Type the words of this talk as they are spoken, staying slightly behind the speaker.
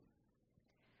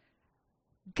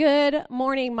Good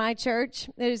morning, my church.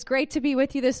 It is great to be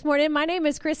with you this morning. My name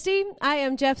is Christy. I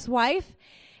am Jeff's wife,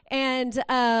 and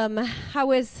I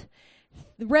was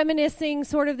reminiscing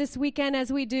sort of this weekend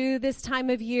as we do this time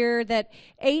of year that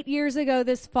 8 years ago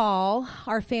this fall,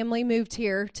 our family moved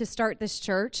here to start this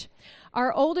church.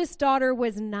 Our oldest daughter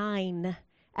was 9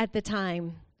 at the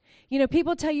time. You know,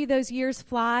 people tell you those years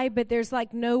fly, but there's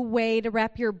like no way to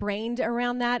wrap your brain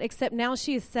around that, except now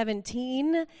she is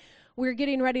 17. We're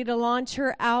getting ready to launch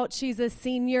her out. She's a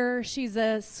senior. She's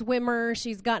a swimmer.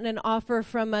 She's gotten an offer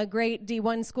from a great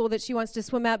D1 school that she wants to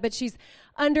swim at, but she's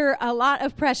under a lot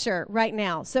of pressure right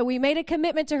now. So we made a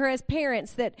commitment to her as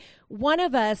parents that one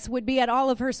of us would be at all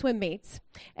of her swim meets.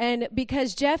 And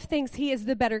because Jeff thinks he is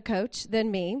the better coach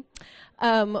than me,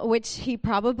 which he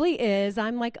probably is,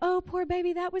 I'm like, oh, poor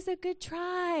baby, that was a good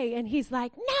try. And he's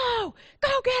like, no,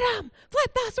 go get him,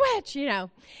 flip the switch, you know.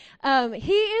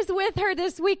 He is with her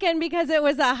this weekend because it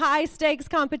was a high-stakes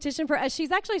competition for us.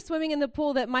 She's actually swimming in the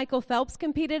pool that Michael Phelps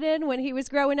competed in when he was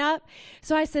growing up.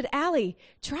 So I said, Allie,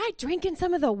 try drinking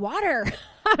some of the water.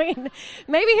 I mean,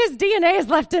 maybe his DNA is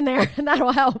left in there, and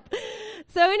that'll help.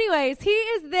 So anyways, he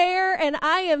is there, and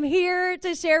I am here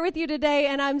to share with you today,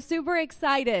 and I'm super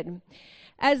excited.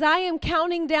 As I am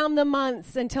counting down the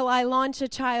months until I launch a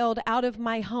child out of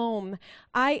my home,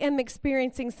 I am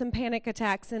experiencing some panic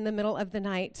attacks in the middle of the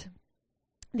night.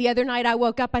 The other night I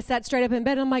woke up, I sat straight up in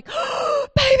bed, and I'm like, oh,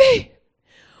 baby,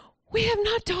 we have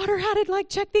not taught her how to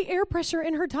check the air pressure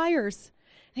in her tires.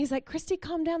 And he's like, Christy,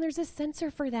 calm down, there's a sensor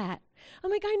for that.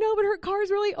 I'm like, I know, but her car's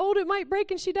really old, it might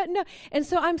break, and she doesn't know. And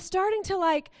so I'm starting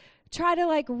to try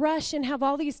to rush and have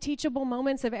all these teachable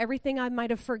moments of everything I might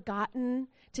have forgotten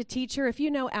to teach her. If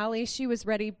you know Allie, she was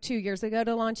ready 2 years ago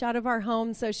to launch out of our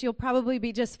home, so she'll probably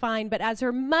be just fine. But as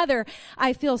her mother,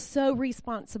 I feel so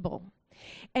responsible.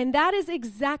 And that is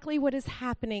exactly what is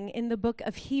happening in the book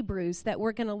of Hebrews that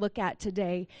we're going to look at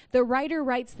today. The writer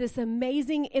writes this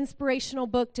amazing inspirational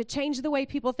book to change the way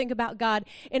people think about God.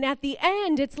 And at the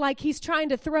end, it's like he's trying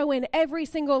to throw in every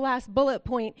single last bullet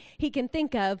point he can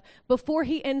think of before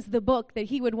he ends the book that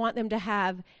he would want them to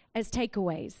have as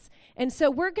takeaways. And so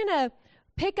we're going to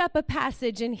pick up a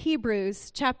passage in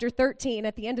Hebrews chapter 13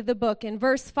 at the end of the book in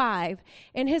verse 5.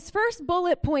 And his first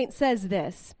bullet point says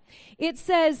this. It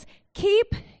says,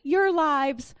 keep your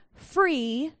lives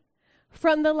free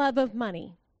from the love of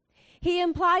money. He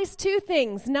implies two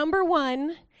things. Number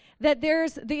one, that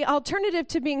there's the alternative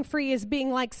to being free is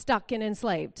being stuck and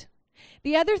enslaved.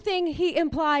 The other thing he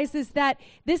implies is that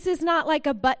this is not like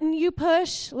a button you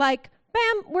push, bam,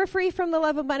 we're free from the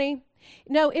love of money.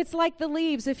 No, it's like the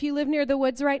leaves. If you live near the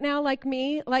woods right now, like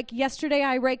me, yesterday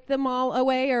I raked them all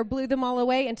away or blew them all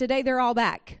away, and today they're all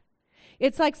back.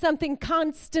 It's like something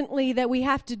constantly that we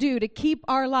have to do to keep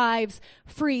our lives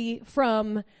free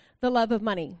from the love of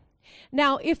money.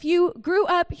 Now, if you grew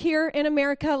up here in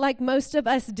America like most of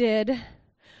us did,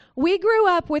 we grew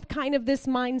up with kind of this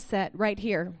mindset right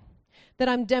here that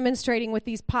I'm demonstrating with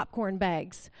these popcorn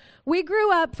bags. We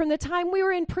grew up from the time we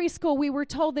were in preschool, we were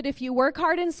told that if you work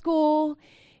hard in school,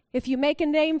 if you make a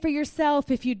name for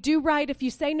yourself, if you do right, if you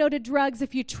say no to drugs,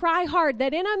 if you try hard,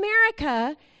 that in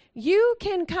America, you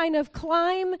can kind of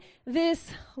climb this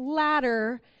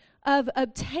ladder of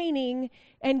obtaining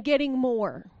and getting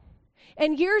more.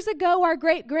 And years ago, our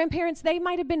great-grandparents, they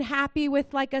might have been happy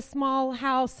with a small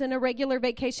house and a regular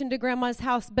vacation to grandma's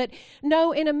house. But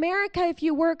no, in America, if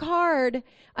you work hard,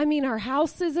 our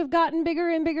houses have gotten bigger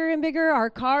and bigger and bigger. Our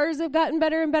cars have gotten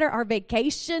better and better. Our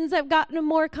vacations have gotten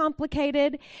more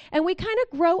complicated. And we kind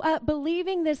of grow up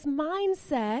believing this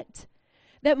mindset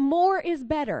that more is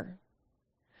better.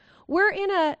 We're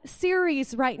in a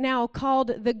series right now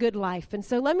called The Good Life. And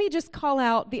so let me just call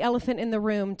out the elephant in the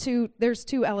room. There's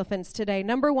two elephants today.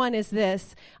 Number one is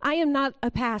this. I am not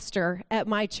a pastor at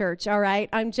my church, all right?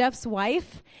 I'm Jeff's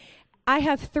wife. I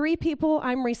have 3 people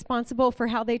I'm responsible for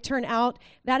how they turn out.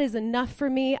 That is enough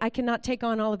for me. I cannot take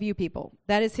on all of you people.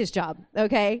 That is his job,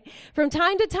 okay? From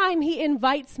time to time, he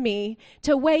invites me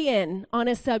to weigh in on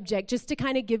a subject just to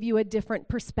kind of give you a different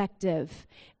perspective,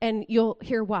 and you'll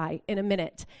hear why in a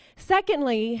minute.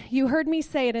 Secondly, you heard me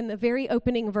say it in the very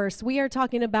opening verse. We are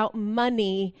talking about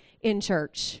money in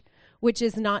church, which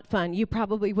is not fun. You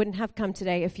probably wouldn't have come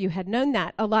today if you had known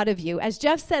that, a lot of you. As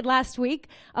Jeff said last week,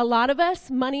 a lot of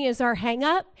us, money is our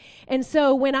hang-up. And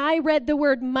so when I read the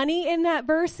word money in that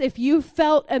verse, if you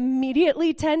felt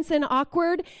immediately tense and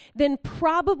awkward, then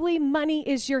probably money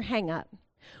is your hang-up.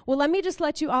 Well, let me just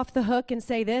let you off the hook and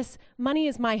say this. Money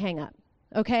is my hang-up.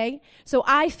 okay? So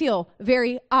I feel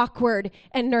very awkward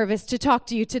and nervous to talk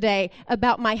to you today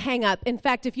about my hang-up. In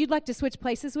fact, if you'd like to switch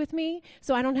places with me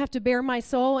so I don't have to bare my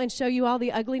soul and show you all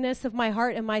the ugliness of my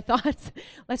heart and my thoughts,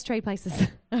 let's trade places,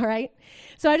 all right?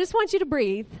 So I just want you to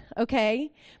breathe,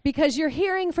 okay? Because you're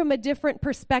hearing from a different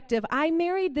perspective. I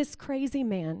married this crazy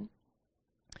man.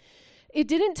 It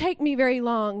didn't take me very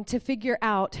long to figure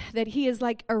out that he is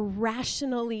like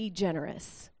irrationally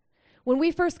generous. When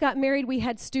we first got married, we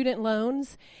had student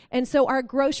loans, and so our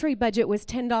grocery budget was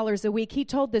 $10 a week. He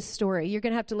told this story. You're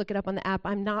going to have to look it up on the app.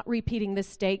 I'm not repeating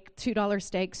this $2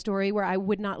 steak story where I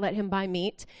would not let him buy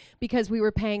meat because we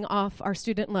were paying off our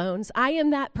student loans. I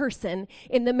am that person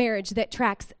in the marriage that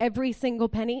tracks every single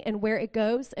penny and where it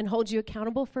goes and holds you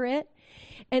accountable for it.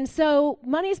 And so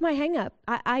money's my hang-up.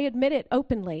 I admit it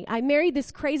openly. I married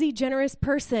this crazy, generous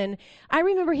person. I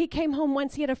remember he came home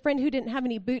once. He had a friend who didn't have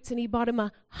any boots, and he bought him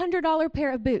a $100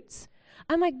 pair of boots.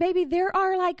 I'm like, baby, there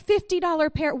are like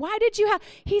 $50 pair. Why did you have?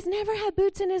 He's never had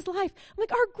boots in his life. I'm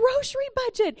like, our grocery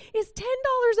budget is $10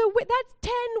 a week. That's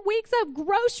 10 weeks of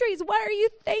groceries. What are you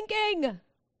thinking?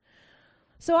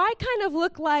 So I kind of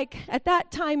look like, at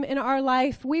that time in our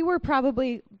life, we were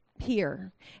probably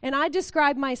here. And I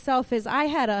describe myself as I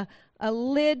had a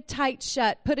lid tight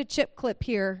shut, put a chip clip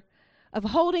here of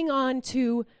holding on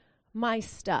to my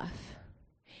stuff.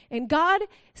 And God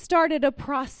started a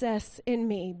process in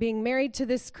me, being married to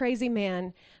this crazy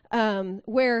man,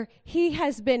 where he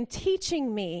has been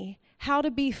teaching me how to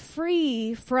be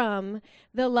free from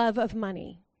the love of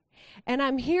money. And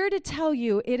I'm here to tell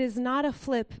you, it is not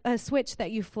a switch that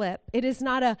you flip. It is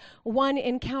not a one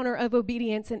encounter of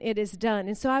obedience and it is done.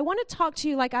 And so I want to talk to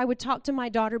you like I would talk to my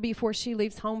daughter before she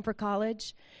leaves home for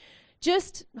college.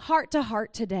 Just heart to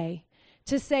heart today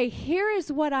to say, here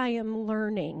is what I am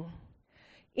learning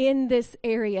in this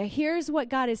area. Here's what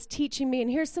God is teaching me.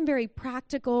 And here's some very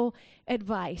practical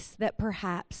advice that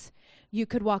perhaps you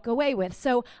could walk away with.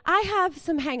 So I have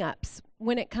some hang-ups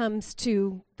when it comes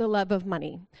to the love of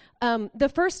money.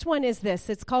 The first one is this.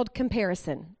 It's called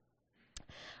comparison.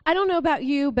 I don't know about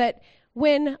you, but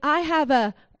when I have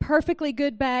a perfectly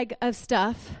good bag of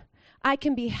stuff, I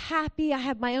can be happy. I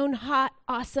have my own hot,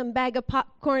 awesome bag of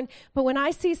popcorn. But when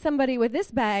I see somebody with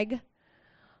this bag,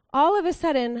 all of a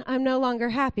sudden, I'm no longer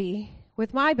happy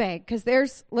with my bag because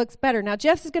theirs looks better. Now,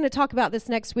 Jeff's is going to talk about this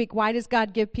next week. Why does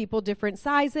God give people different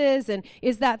sizes? And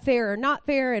is that fair or not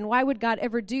fair? And why would God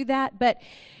ever do that? But,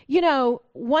 you know,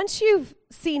 once you've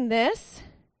seen this,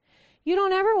 you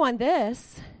don't ever want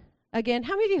this again.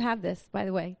 How many of you have this, by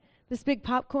the way? This big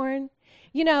popcorn?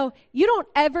 You know, you don't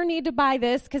ever need to buy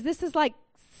this because this is like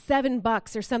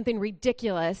 $7 or something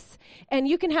ridiculous. And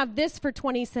you can have this for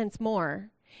 20 cents more.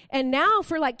 And now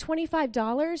for like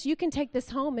 $25, you can take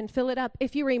this home and fill it up.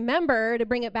 If you remember to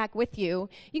bring it back with you,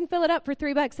 you can fill it up for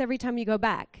 $3 every time you go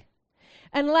back.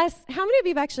 Unless, how many of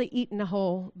you have actually eaten a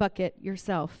whole bucket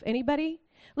yourself? Anybody?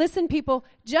 Listen, people,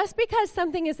 just because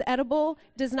something is edible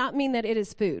does not mean that it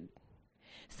is food.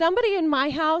 Somebody in my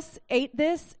house ate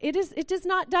this. It does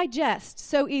not digest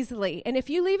so easily. And if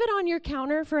you leave it on your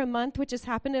counter for a month, which has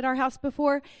happened at our house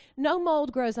before, no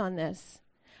mold grows on this.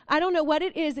 I don't know what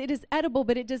it is edible,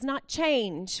 but it does not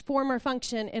change form or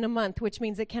function in a month, which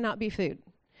means it cannot be food.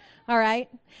 All right?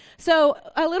 So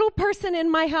a little person in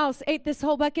my house ate this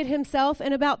whole bucket himself,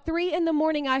 and about 3 a.m,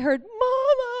 I heard,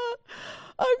 "Mama,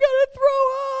 I'm going to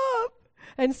throw up."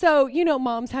 And so, you know,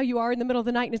 moms, how you are in the middle of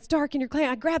the night, and it's dark, and you're clean.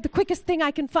 I grab the quickest thing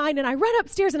I can find, and I run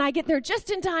upstairs, and I get there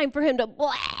just in time for him to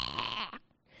blah.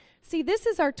 See, this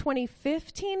is our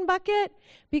 2015 bucket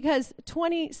because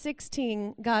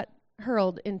 2016 got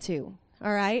hurled into,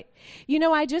 all right? You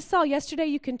know, I just saw yesterday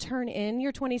you can turn in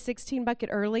your 2016 bucket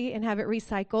early and have it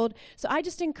recycled. So I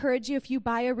just encourage you, if you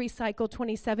buy a recycled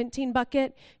 2017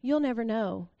 bucket, you'll never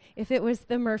know if it was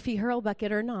the Murphy Hurl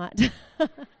bucket or not.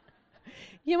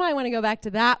 You might want to go back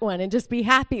to that one and just be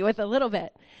happy with a little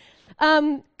bit.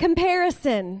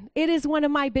 Comparison. It is one of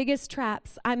my biggest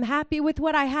traps. I'm happy with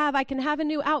what I have. I can have a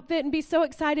new outfit and be so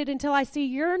excited until I see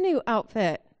your new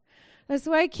outfit. That's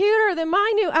way cuter than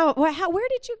my new outfit. Where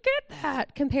did you get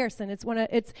that? Comparison.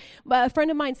 A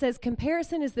friend of mine says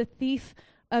comparison is the thief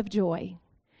of joy.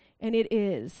 And it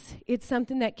is. It's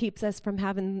something that keeps us from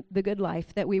having the good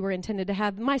life that we were intended to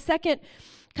have. My second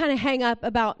kind of hang up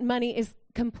about money is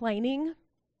complaining.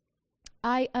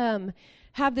 I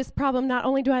have this problem. Not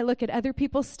only do I look at other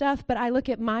people's stuff, but I look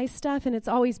at my stuff, and it's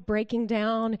always breaking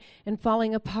down and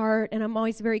falling apart, and I'm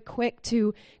always very quick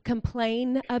to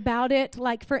complain about it.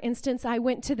 Like, for instance, I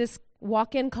went to this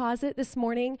walk-in closet this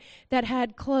morning that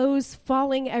had clothes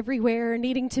falling everywhere,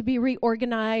 needing to be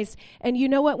reorganized, and you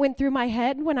know what went through my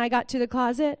head when I got to the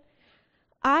closet?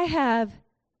 I have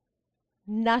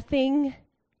nothing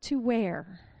to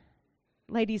wear.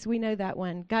 Ladies, we know that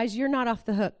one. Guys, you're not off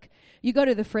the hook. You go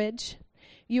to the fridge,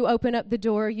 you open up the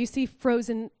door, you see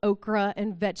frozen okra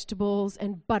and vegetables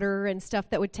and butter and stuff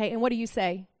that would take, and what do you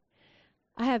say?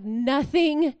 I have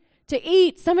nothing to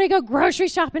eat. Somebody go grocery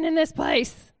shopping in this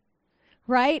place,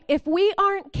 right? If we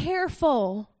aren't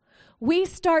careful, we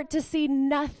start to see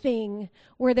nothing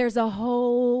where there's a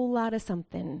whole lot of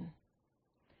something.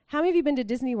 How many of you have been to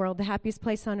Disney World, the happiest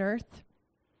place on earth?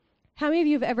 How many of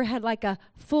you have ever had like a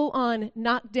full-on,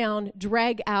 knockdown,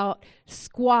 drag-out,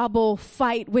 squabble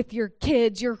fight with your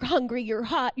kids? You're hungry, you're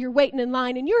hot, you're waiting in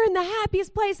line, and you're in the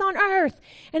happiest place on earth,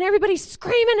 and everybody's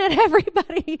screaming at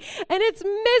everybody, and it's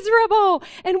miserable,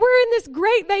 and we're in this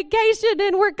great vacation,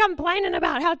 and we're complaining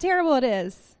about how terrible it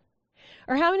is.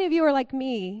 Or how many of you are like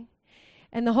me,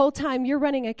 and the whole time you're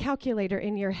running a calculator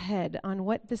in your head on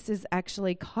what this is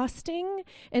actually costing.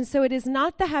 And so it is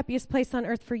not the happiest place on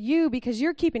earth for you because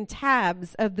you're keeping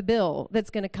tabs of the bill that's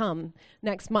going to come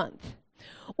next month.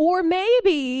 Or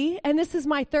maybe, and this is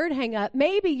my third hang up,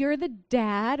 maybe you're the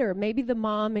dad or maybe the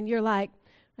mom and you're like,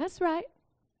 that's right,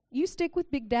 you stick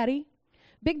with Big Daddy.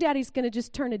 Big Daddy's going to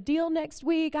just turn a deal next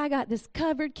week. I got this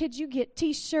covered. Kids, you get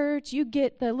T-shirts. You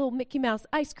get the little Mickey Mouse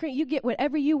ice cream. You get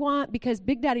whatever you want because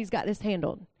Big Daddy's got this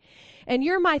handled. And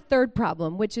you're my third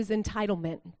problem, which is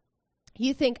entitlement.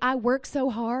 You think, I work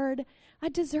so hard. I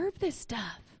deserve this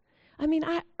stuff. I mean,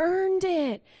 I earned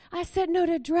it. I said no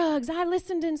to drugs. I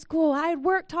listened in school. I had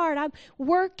worked hard. I'm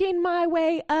working my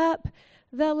way up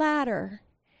the ladder,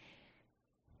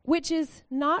 which is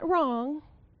not wrong.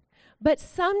 But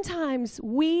sometimes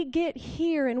we get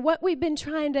here, and what we've been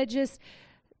trying to just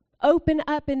open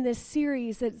up in this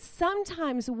series, that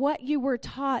sometimes what you were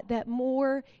taught that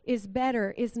more is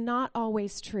better is not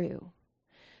always true.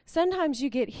 Sometimes you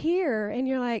get here, and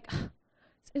you're like, this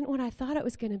isn't what I thought it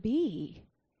was going to be.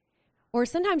 Or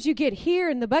sometimes you get here,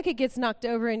 and the bucket gets knocked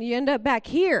over, and you end up back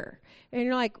here. And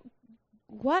you're like,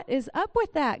 what is up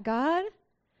with that, God?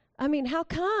 I mean, how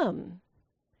come?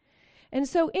 And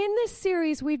so in this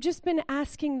series, we've just been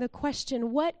asking the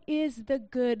question, what is the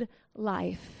good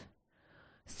life?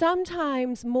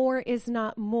 Sometimes more is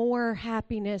not more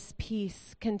happiness,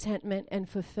 peace, contentment, and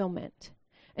fulfillment.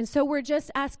 And so we're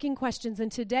just asking questions. And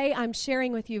today I'm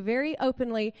sharing with you very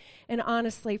openly and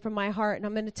honestly from my heart. And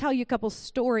I'm going to tell you a couple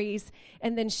stories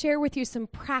and then share with you some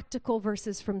practical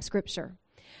verses from Scripture.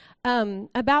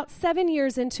 About 7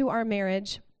 years into our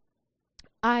marriage,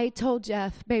 I told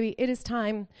Jeff, baby, it is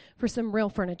time for some real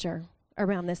furniture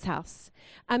around this house.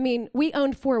 I mean, we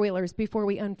owned four-wheelers before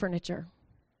we owned furniture,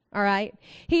 all right?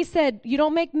 He said, you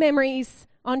don't make memories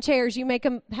on chairs, you make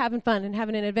them having fun and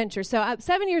having an adventure. So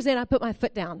 7 years in, I put my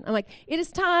foot down. I'm like, it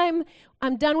is time.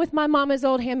 I'm done with my mama's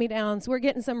old hand-me-downs. We're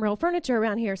getting some real furniture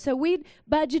around here. So we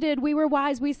budgeted, we were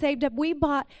wise, we saved up, we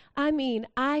bought.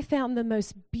 I found the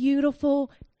most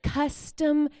beautiful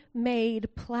custom-made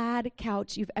plaid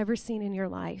couch you've ever seen in your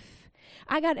life.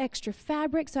 I got extra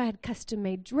fabric, so I had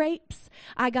custom-made drapes.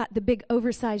 I got the big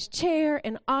oversized chair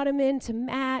and ottoman to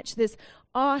match this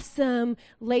awesome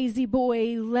lazy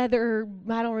boy leather,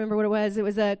 I don't remember what it was. It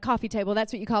was a coffee table.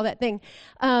 That's what you call that thing.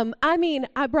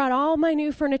 I brought all my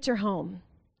new furniture home.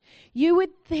 You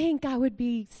would think I would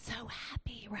be so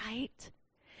happy, right?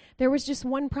 There was just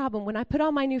one problem. When I put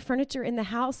all my new furniture in the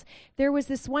house, there was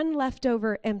this one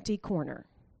leftover empty corner.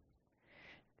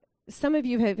 Some of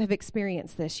you have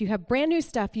experienced this. You have brand new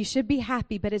stuff. You should be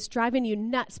happy, but it's driving you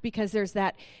nuts because there's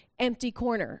that empty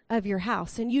corner of your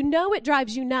house. And you know it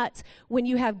drives you nuts when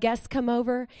you have guests come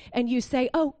over and you say,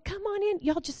 oh, come on in.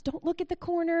 Y'all just don't look at the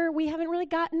corner. We haven't really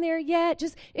gotten there yet.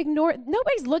 Just ignore it.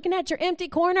 Nobody's looking at your empty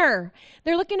corner.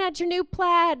 They're looking at your new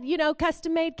plaid,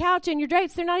 custom-made couch and your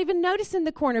drapes. They're not even noticing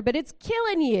the corner, but it's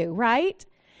killing you, right?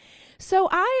 So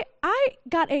I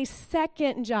got a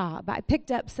second job. I picked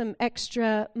up some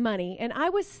extra money, and I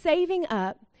was saving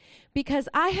up because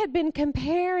I had been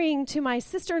comparing to my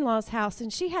sister-in-law's house,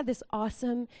 and she had this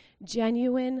awesome,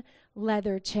 genuine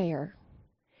leather chair.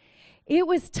 It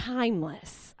was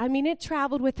timeless. It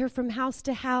traveled with her from house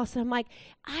to house. I'm like,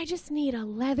 I just need a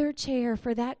leather chair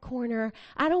for that corner.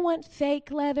 I don't want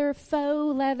fake leather,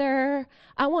 faux leather.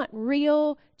 I want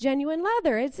real, genuine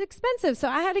leather. It's expensive. So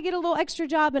I had to get a little extra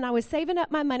job, and I was saving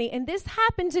up my money. And this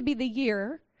happened to be the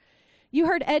year. You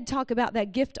heard Ed talk about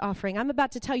that gift offering. I'm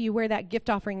about to tell you where that gift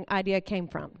offering idea came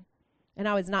from. And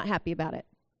I was not happy about it.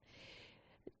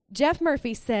 Jeff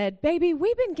Murphy said, baby,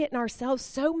 we've been getting ourselves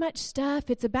so much stuff.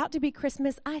 It's about to be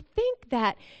Christmas. I think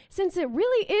that since it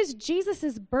really is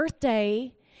Jesus'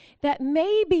 birthday, that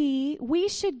maybe we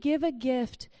should give a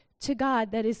gift to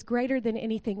God that is greater than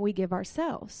anything we give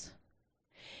ourselves.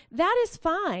 That is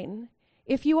fine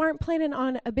if you aren't planning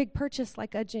on a big purchase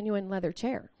like a genuine leather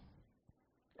chair.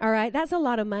 All right, that's a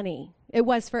lot of money. It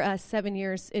was for us 7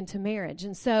 years into marriage.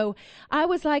 And so I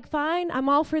was like, fine, I'm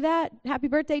all for that. Happy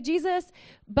birthday, Jesus,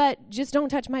 but just don't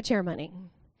touch my chair money.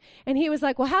 And he was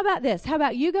like, well, how about this? How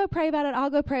about you go pray about it,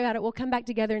 I'll go pray about it, we'll come back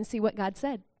together and see what God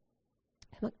said.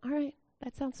 I'm like, all right,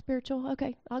 that sounds spiritual.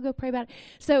 Okay, I'll go pray about it.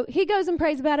 So he goes and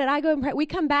prays about it, I go and pray. We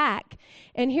come back,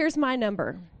 and here's my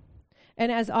number.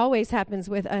 And as always happens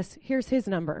with us, here's his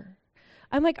number.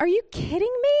 I'm like, are you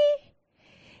kidding me?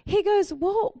 He goes,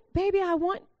 well, baby, I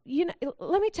want,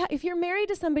 let me tell you, if you're married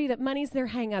to somebody that money's their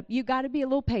hang up, you got to be a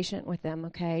little patient with them,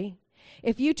 okay?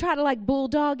 If you try to like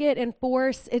bulldog it and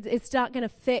force, it's not going to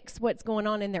fix what's going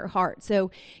on in their heart.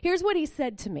 So here's what he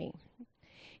said to me.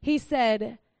 He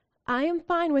said, I am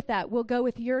fine with that. We'll go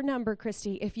with your number,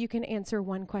 Christy, if you can answer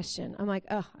one question. I'm like,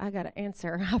 oh, I got to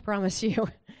answer, I promise you.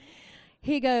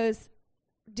 He goes,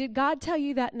 did God tell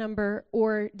you that number,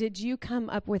 or did you come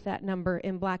up with that number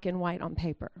in black and white on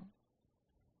paper?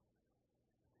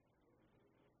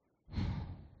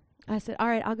 I said, all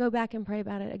right, I'll go back and pray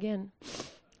about it again.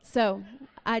 So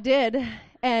I did,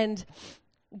 and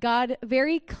God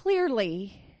very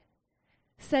clearly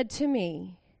said to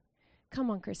me, come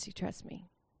on, Christy, trust me.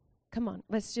 Come on,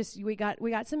 we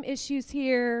got some issues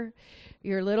here.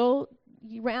 You're a little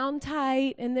round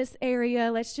tight in this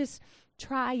area. Let's just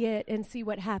try it and see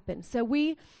what happens. So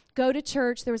we go to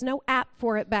church. There was no app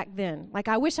for it back then. Like,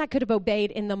 I wish I could have obeyed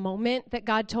in the moment that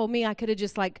God told me. I could have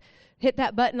just like hit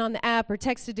that button on the app or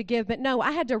texted to give. But no,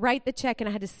 I had to write the check and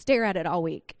I had to stare at it all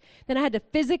week. Then I had to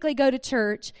physically go to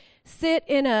church, sit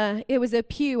in it was a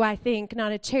pew, I think,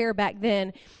 not a chair back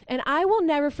then. And I will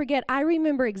never forget, I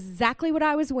remember exactly what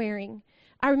I was wearing.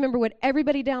 I remember what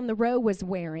everybody down the row was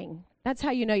wearing. That's how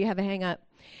you know you have a hang up.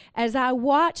 As I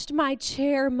watched my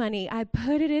chair money, I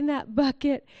put it in that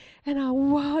bucket, and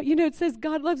it says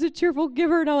God loves a cheerful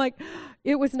giver, and I'm like,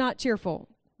 it was not cheerful.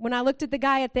 When I looked at the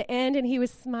guy at the end, and he was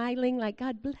smiling like,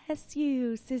 God bless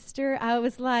you, sister, I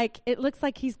was like, it looks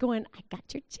like he's going, I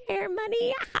got your chair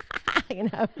money,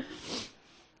 And a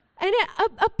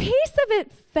piece of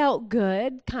it felt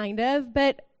good, kind of,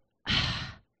 but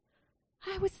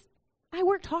I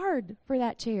worked hard for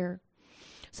that chair.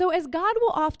 So as God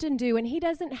will often do, and he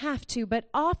doesn't have to, but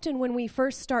often when we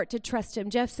first start to trust him,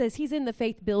 Jeff says he's in the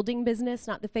faith building business,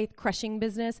 not the faith crushing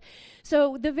business.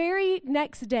 So the very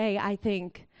next day, I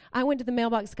think, I went to the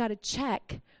mailbox, got a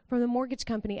check from the mortgage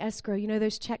company, escrow. You know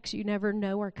those checks you never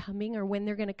know are coming or when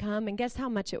they're going to come? And guess how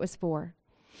much it was for?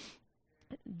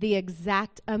 The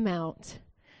exact amount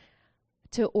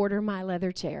to order my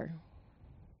leather chair.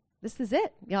 This is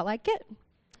it. Y'all like it?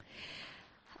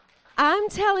 I'm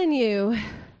telling you,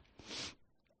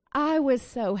 I was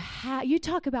so happy. You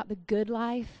talk about the good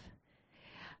life.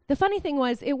 The funny thing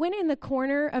was, it went in the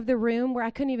corner of the room where I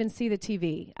couldn't even see the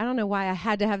TV. I don't know why I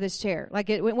had to have this chair. Like,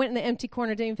 it went in the empty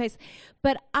corner, didn't even face.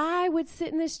 But I would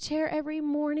sit in this chair every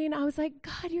morning. I was like,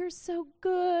 God, you're so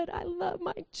good. I love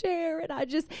my chair. And I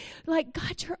just, like,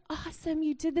 God, you're awesome.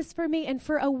 You did this for me. And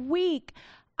for a week,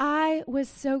 I was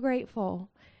so grateful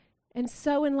and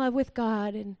so in love with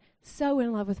God and so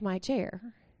in love with my chair.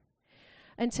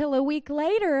 Until a week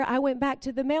later, I went back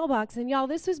to the mailbox. And y'all,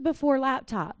 this was before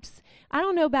laptops. I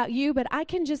don't know about you, but I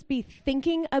can just be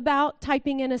thinking about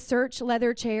typing in a search,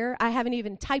 leather chair. I haven't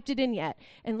even typed it in yet.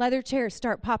 And leather chairs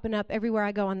start popping up everywhere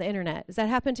I go on the internet. Does that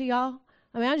happen to y'all?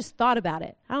 I mean, I just thought about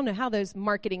it. I don't know how those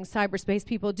marketing cyberspace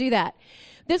people do that.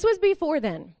 This was before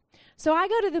then. So I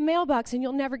go to the mailbox, and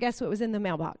you'll never guess what was in the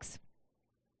mailbox.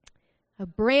 A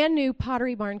brand new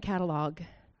Pottery Barn catalog.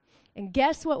 And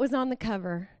guess what was on the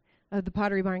cover of the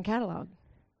Pottery Barn catalog?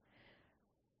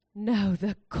 No,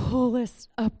 the coolest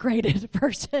upgraded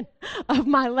version of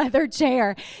my leather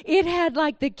chair. It had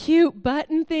like the cute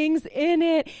button things in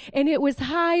it, and it was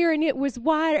higher and it was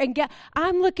wider. And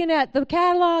I'm looking at the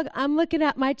catalog, I'm looking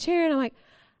at my chair, and I'm like,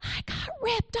 I got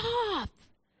ripped off.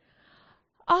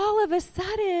 All of a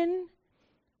sudden,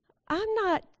 I'm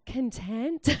not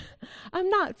content. I'm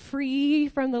not free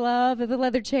from the love of the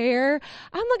leather chair.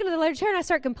 I'm looking at the leather chair, and I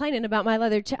start complaining about my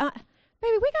leather chair.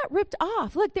 Baby, we got ripped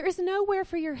off. Look, there is nowhere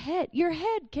for your head. Your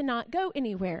head cannot go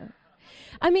anywhere.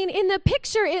 I mean, in the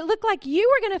picture, it looked like you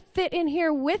were going to fit in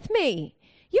here with me.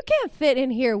 You can't fit in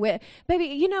here with... Baby,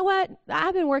 you know what?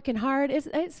 I've been working hard.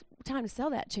 It's time to sell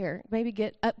that chair. Maybe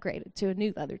get upgraded to a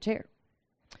new leather chair.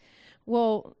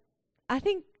 Well, I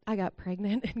think I got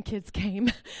pregnant and kids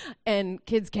came and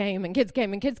kids came and kids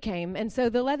came and kids came. And so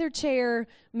the leather chair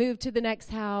moved to the next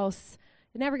house.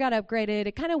 It never got upgraded.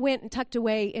 It kind of went and tucked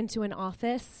away into an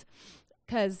office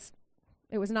because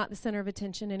it was not the center of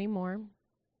attention anymore.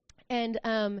 And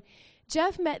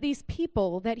Jeff met these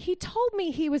people that he told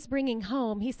me he was bringing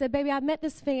home. He said, baby, I met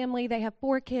this family. They have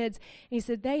 4 kids. He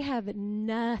said, they have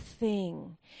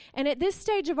nothing. And at this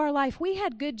stage of our life, we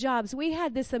had good jobs. We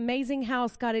had this amazing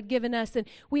house God had given us, and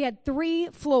we had 3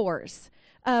 floors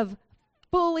of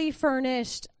fully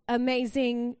furnished,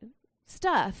 amazing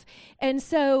stuff. And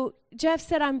so Jeff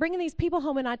said, I'm bringing these people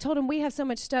home, and I told him, we have so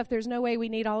much stuff, there's no way we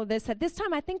need all of this. At this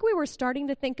time, I think we were starting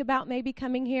to think about maybe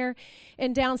coming here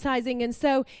and downsizing, and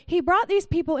so he brought these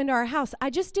people into our house. I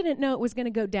just didn't know it was going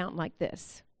to go down like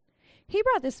this. He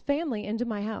brought this family into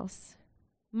my house,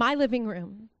 my living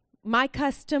room, my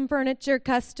custom furniture,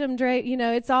 custom drape,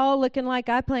 it's all looking like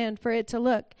I planned for it to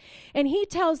look. And he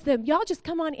tells them, y'all just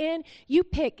come on in, you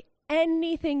pick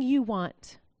anything you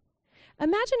want.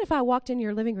 Imagine if I walked in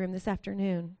your living room this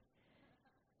afternoon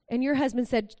and your husband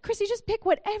said, Chrissy, just pick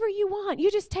whatever you want. You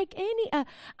just take any. I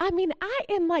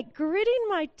am like gritting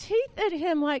my teeth at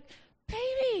him like,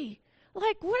 baby,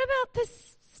 like what about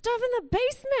this stuff in the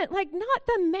basement? Like not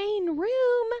the main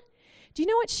room. Do you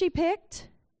know what she picked?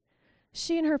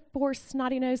 She and her 4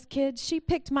 snotty-nosed kids, she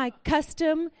picked my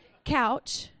custom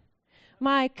couch,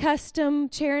 my custom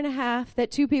 1.5 chairs that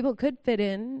 2 people could fit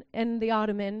in the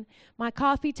ottoman, my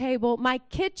coffee table, my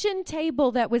kitchen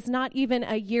table that was not even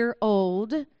a year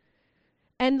old,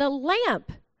 and the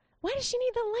lamp. Why does she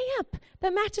need the lamp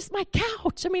that matches my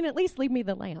couch? At least leave me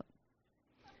the lamp.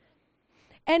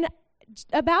 And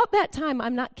about that time,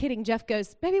 I'm not kidding, Jeff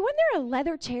goes, baby, wasn't there a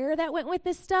leather chair that went with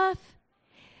this stuff?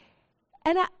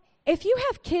 And if you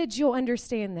have kids, you'll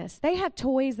understand this. They have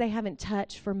toys they haven't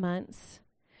touched for months.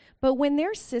 But when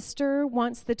their sister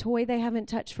wants the toy they haven't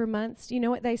touched for months, do you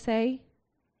know what they say?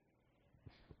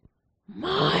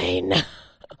 Mine.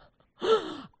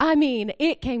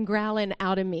 It came growling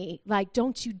out of me. Like,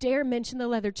 don't you dare mention the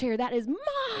leather chair. That is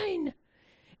mine.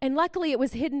 And luckily, it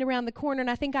was hidden around the corner, and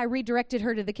I think I redirected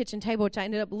her to the kitchen table, which I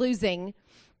ended up losing.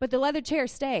 But the leather chair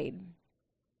stayed.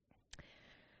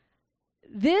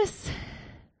 This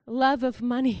love of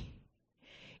money,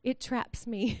 it traps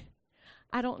me.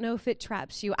 I don't know if it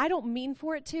traps you. I don't mean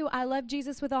for it to. I love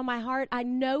Jesus with all my heart. I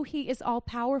know he is all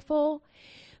powerful,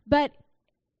 but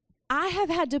I have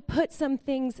had to put some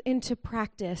things into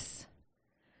practice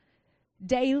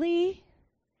daily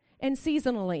and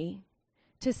seasonally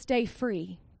to stay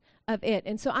free of it.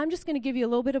 And so I'm just going to give you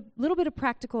a little bit of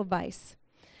practical advice.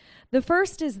 The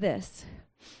first is this.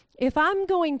 If I'm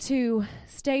going to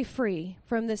stay free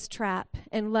from this trap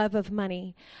and love of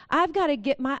money, I've got to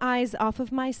get my eyes off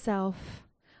of myself,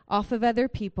 off of other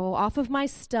people, off of my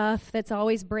stuff that's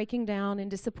always breaking down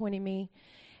and disappointing me,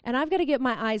 and I've got to get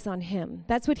my eyes on him.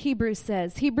 That's what Hebrews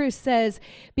says. Hebrews says,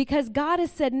 because God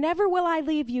has said, never will I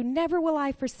leave you, never will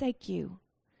I forsake you.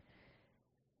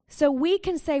 So we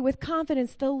can say with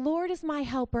confidence, the Lord is my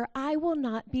helper, I will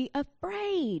not be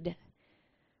afraid.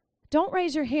 Don't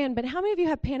raise your hand, but how many of you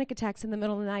have panic attacks in the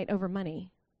middle of the night over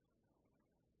money?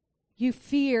 You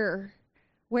fear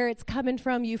where it's coming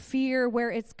from. You fear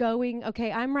where it's going.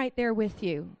 Okay, I'm right there with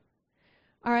you.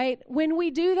 All right? When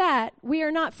we do that, we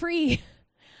are not free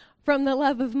from the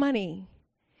love of money.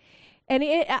 And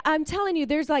I'm telling you,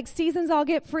 there's like seasons I'll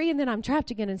get free, and then I'm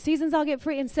trapped again, and seasons I'll get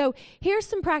free. And so here's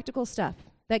some practical stuff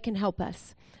that can help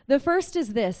us. The first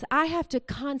is this. I have to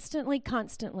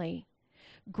constantly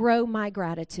grow my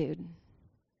gratitude.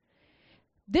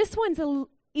 This one's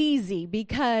easy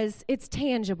because it's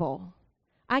tangible.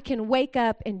 I can wake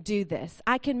up and do this.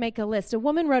 I can make a list. A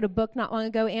woman wrote a book not long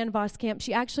ago, Ann Voskamp.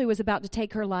 She actually was about to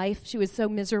take her life. She was so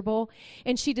miserable.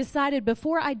 And she decided,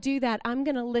 before I do that, I'm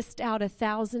going to list out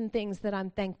 1,000 things that I'm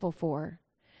thankful for.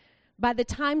 By the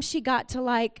time she got to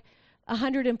like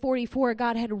 144,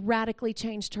 God had radically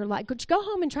changed her life. Could you go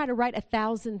home and try to write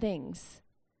 1,000 things?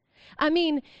 I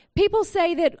mean, people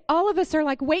say that all of us are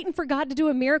like waiting for God to do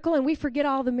a miracle, and we forget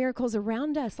all the miracles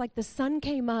around us. Like the sun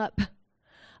came up,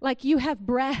 like you have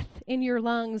breath in your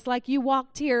lungs, like you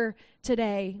walked here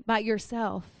today by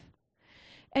yourself.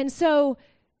 And so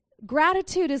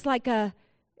gratitude is like it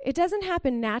doesn't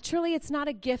happen naturally. It's not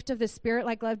a gift of the Spirit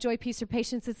like love, joy, peace, or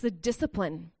patience. It's a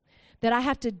discipline that I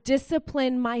have to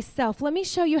discipline myself. Let me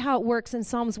show you how it works in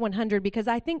Psalms 100, because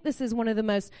I think this is one of the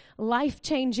most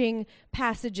life-changing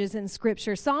passages in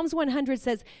Scripture. Psalms 100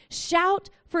 says,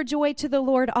 shout for joy to the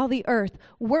Lord, all the earth.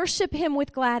 Worship him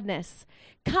with gladness.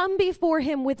 Come before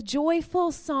him with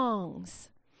joyful songs.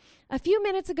 A few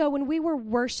minutes ago, when we were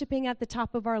worshiping at the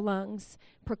top of our lungs,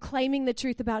 proclaiming the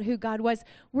truth about who God was,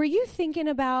 were you thinking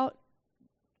about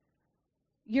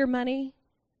your money?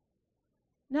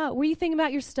 No. Were you thinking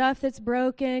about your stuff that's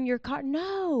broken, your car?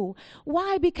 No.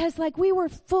 Why? Because we were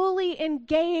fully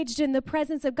engaged in the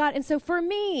presence of God. And so for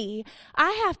me,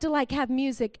 I have to have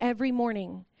music every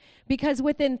morning, because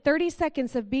within 30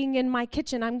 seconds of being in my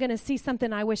kitchen, I'm going to see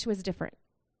something I wish was different.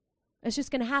 It's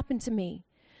just going to happen to me.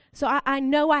 So I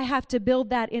know I have to build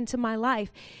that into my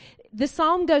life. The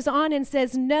psalm goes on and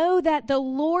says, know that the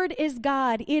Lord is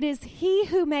God. It is He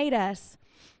who made us,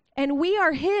 and we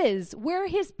are His. We're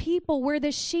His people. We're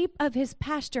the sheep of His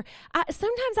pasture.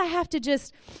 Sometimes I have to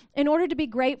just, in order to be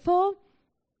grateful,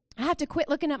 I have to quit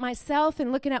looking at myself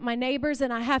and looking at my neighbors,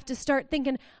 and I have to start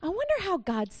thinking, I wonder how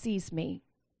God sees me.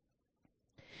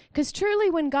 Because truly,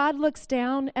 when God looks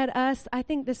down at us, I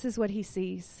think this is what He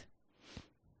sees.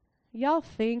 Y'all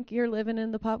think you're living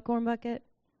in the popcorn bucket?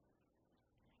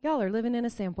 Y'all are living in a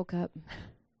sample cup.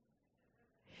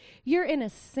 You're in a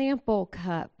sample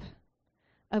cup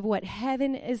of what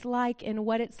heaven is like and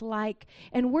what it's like.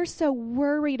 And we're so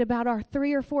worried about our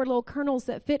 3 or 4 little kernels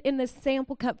that fit in this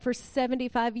sample cup for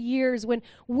 75 years when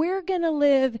we're going to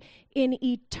live in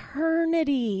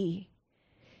eternity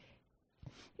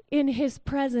in His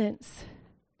presence.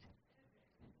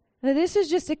 Now, this is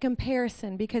just a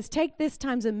comparison, because take this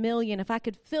times 1,000,000 if I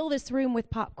could fill this room with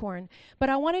popcorn. But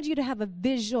I wanted you to have a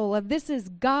visual of this is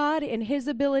God and His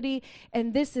ability,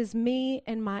 and this is me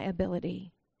and my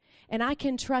ability. And I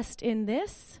can trust in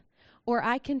this, or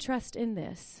I can trust in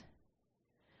this.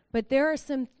 But there are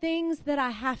some things that I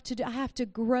have to do. I have to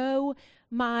grow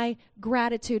my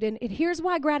gratitude. And here's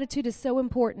why gratitude is so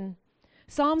important.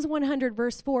 Psalms 100,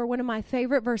 verse 4, one of my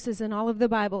favorite verses in all of the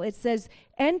Bible. It says,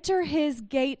 enter His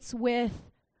gates with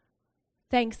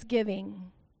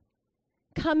thanksgiving.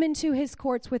 Come into His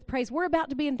courts with praise. We're about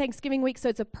to be in Thanksgiving week, so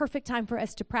it's a perfect time for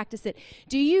us to practice it.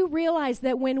 Do you realize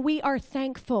that when we are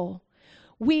thankful,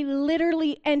 we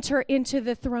literally enter into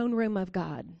the throne room of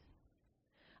God?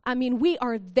 I mean, we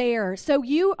are there. So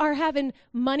you are having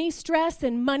money stress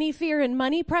and money fear and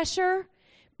money pressure.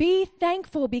 Be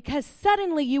thankful, because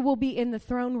suddenly you will be in the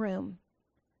throne room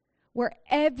where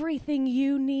everything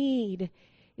you need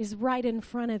is right in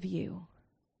front of you.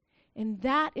 And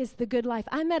that is the good life.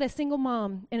 I met a single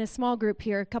mom in a small group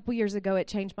here a couple years ago. It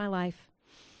changed my life.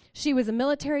 She was a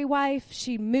military wife.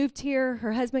 She moved here.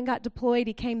 Her husband got deployed.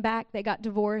 He came back. They got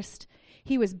divorced.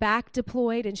 He was back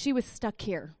deployed, and she was stuck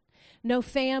here. No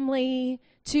family,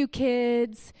 2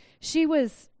 kids. She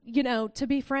was, to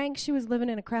be frank, she was living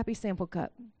in a crappy sample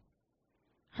cup.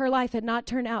 Her life had not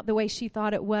turned out the way she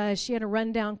thought it was. She had a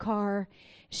rundown car.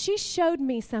 She showed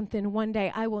me something one day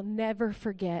I will never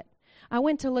forget. I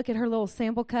went to look at her little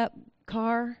sample cup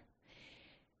car,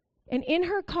 and in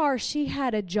her car, she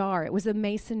had a jar. It was a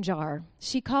mason jar.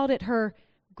 She called it her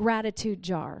gratitude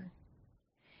jar.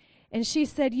 And she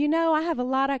said, I have a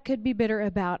lot I could be bitter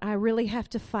about. I really have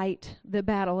to fight the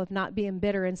battle of not being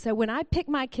bitter. And so when I pick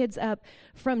my kids up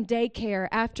from daycare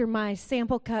after my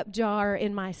sample cup jar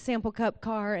in my sample cup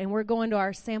car, and we're going to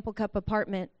our sample cup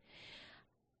apartment,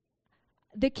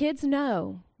 the kids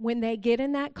know when they get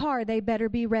in that car, they better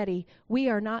be ready. We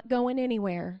are not going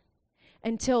anywhere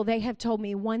until they have told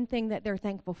me one thing that they're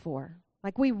thankful for.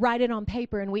 We write it on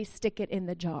paper and we stick it in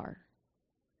the jar.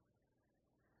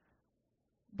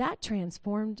 That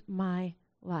transformed my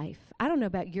life. I don't know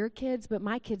about your kids, but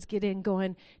my kids get in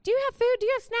going, do you have food? Do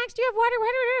you have snacks? Do you have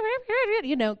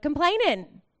water?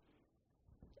 Complaining.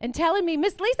 And telling me,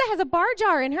 Miss Lisa has a bar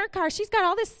jar in her car. She's got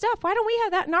all this stuff. Why don't we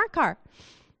have that in our car?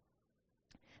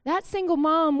 That single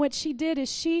mom, what she did is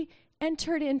she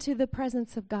entered into the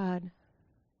presence of God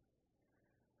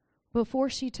before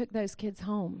she took those kids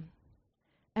home.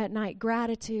 At night,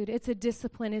 gratitude, it's a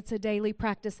discipline, it's a daily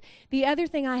practice. The other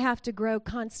thing I have to grow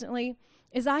constantly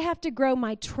is I have to grow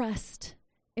my trust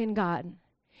in God.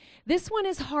 This one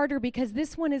is harder because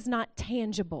this one is not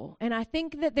tangible. And I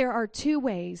think that there are 2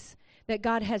 ways that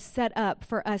God has set up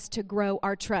for us to grow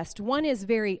our trust. One is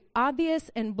very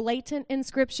obvious and blatant in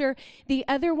Scripture. The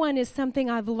other one is something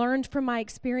I've learned from my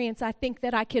experience. I think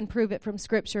that I can prove it from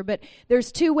Scripture, but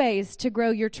there's 2 ways to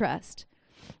grow your trust.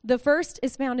 The first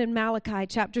is found in Malachi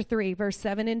chapter 3, verse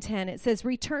 7 and 10. It says,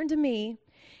 return to me,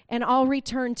 and I'll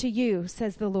return to you,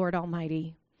 says the Lord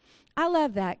Almighty. I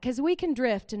love that because we can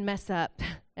drift and mess up,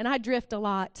 and I drift a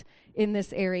lot in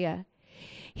this area.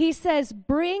 He says,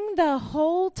 bring the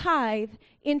whole tithe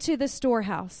into the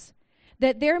storehouse,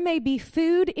 that there may be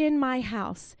food in my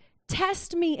house.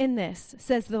 Test me in this,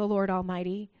 says the Lord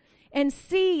Almighty, and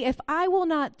see if I will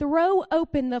not throw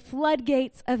open the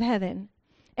floodgates of heaven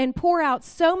and pour out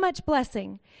so much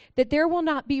blessing that there will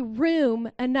not be room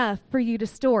enough for you to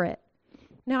store it.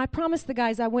 Now, I promised the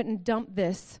guys I wouldn't dump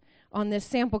this on this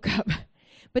sample cup,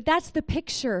 But that's the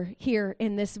picture here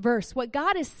in this verse. What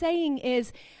God is saying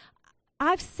is,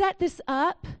 I've set this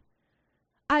up.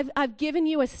 I've given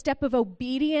you a step of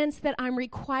obedience that I'm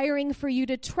requiring for you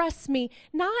to trust me,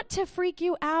 not to freak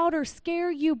you out or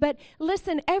scare you, but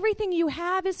listen, everything you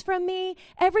have is from me.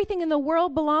 Everything in the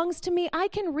world belongs to me. I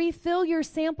can refill your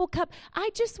sample cup. I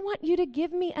just want you to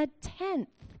give me a 10%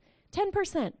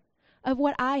 of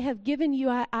what I have given you.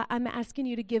 I'm asking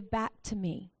you to give back to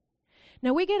me.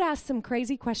 Now, we get asked some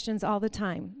crazy questions all the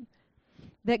time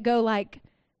that go like,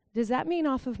 does that mean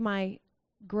off of my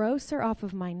gross or off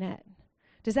of my net?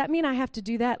 Does that mean I have to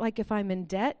do that like if I'm in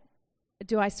debt?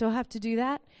 Do I still have to do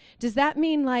that? Does that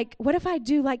mean like, what if I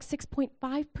do like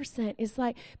 6.5%? Is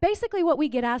like, basically what we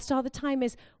get asked all the time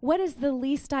is, what is the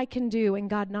least I can do and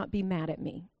God not be mad at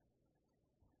me?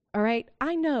 All right?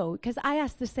 I know, because I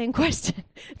asked the same question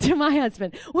to my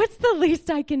husband. What's the least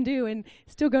I can do and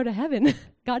still go to heaven?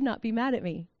 God not be mad at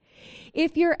me.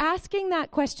 If you're asking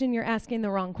that question, you're asking the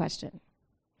wrong question.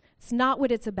 It's not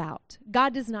what it's about.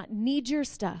 God does not need your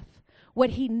stuff.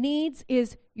 What he needs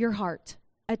is your heart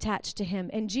attached to him.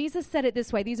 And Jesus said it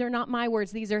this way. These are not my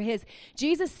words. These are his.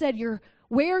 Jesus said,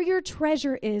 where your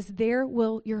treasure is, there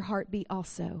will your heart be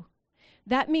also.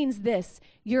 That means this.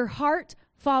 Your heart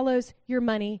follows your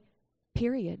money,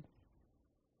 period.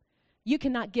 You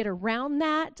cannot get around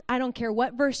that. I don't care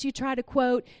what verse you try to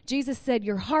quote. Jesus said,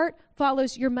 your heart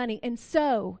follows your money. And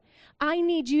so I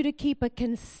need you to keep a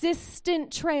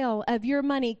consistent trail of your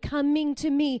money coming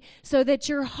to me so that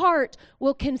your heart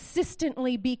will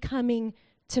consistently be coming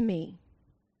to me.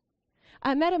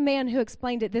 I met a man who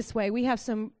explained it this way. We have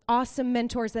some awesome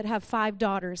mentors that have 5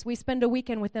 daughters. We spend a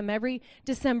weekend with them every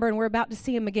December, and we're about to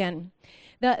see them again.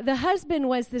 The husband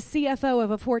was the CFO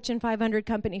of a Fortune 500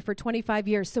 company for 25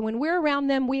 years. So when we're around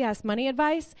them, we ask money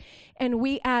advice, and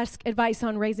we ask advice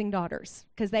on raising daughters,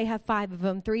 because they have 5 of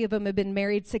them. 3 of them have been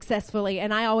married successfully,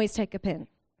 and I always take a pen.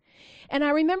 And I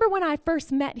remember when I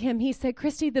first met him, he said,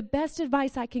 Christy, the best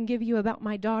advice I can give you about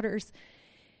my daughters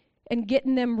and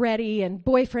getting them ready and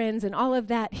boyfriends and all of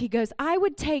that, he goes, I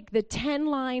would take the 10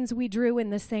 lines we drew in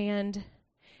the sand,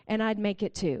 and I'd make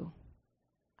it 2.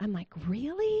 I'm like,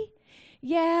 really?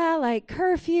 Yeah, like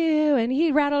curfew, and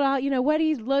he rattled out, what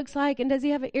he looks like, and does he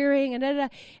have an earring, and da-da-da.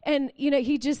 And,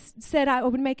 he just said I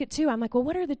would make it 2. I'm like, well,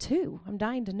 what are the 2? I'm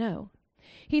dying to know.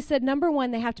 He said, number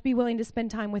 1, they have to be willing to spend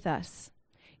time with us.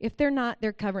 If they're not,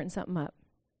 they're covering something up.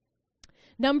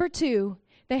 Number 2,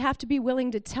 they have to be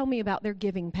willing to tell me about their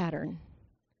giving pattern.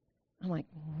 I'm like,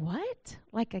 what?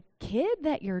 Like a kid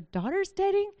that your daughter's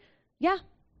dating? Yeah.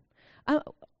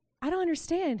 I don't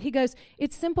understand. He goes,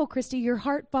 it's simple, Christy. Your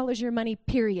heart follows your money,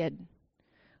 period.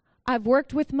 I've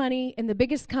worked with money in the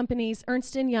biggest companies,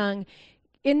 Ernst & Young,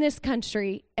 in this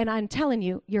country, and I'm telling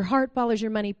you, your heart follows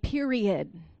your money,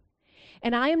 period.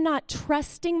 And I am not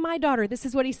trusting my daughter. This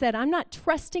is what he said. I'm not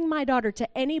trusting my daughter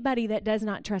to anybody that does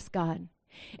not trust God.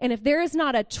 And if there is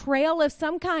not a trail of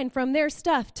some kind from their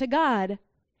stuff to God,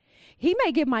 he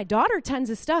may give my daughter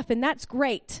tons of stuff, and that's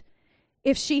great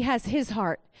if she has his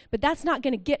heart. But that's not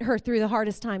going to get her through the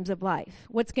hardest times of life.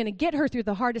 What's going to get her through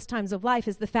the hardest times of life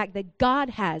is the fact that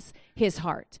God has his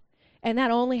heart. And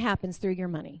that only happens through your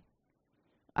money.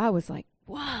 I was like,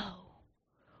 whoa,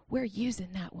 we're using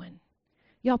that one.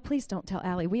 Y'all, please don't tell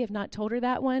Allie. We have not told her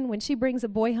that one. When she brings a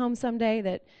boy home someday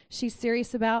that she's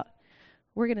serious about,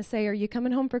 we're going to say, are you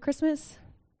coming home for Christmas?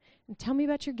 And tell me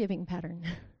about your giving pattern.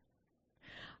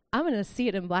 I'm going to see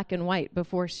it in black and white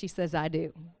before she says I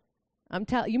do.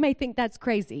 You may think that's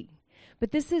crazy,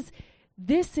 but this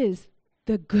is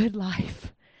the good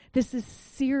life. This is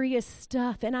serious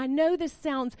stuff. And I know this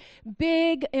sounds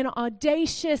big and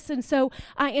audacious. And so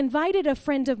I invited a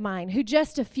friend of mine who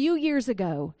just a few years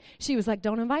ago, she was like,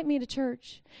 don't invite me to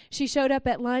church. She showed up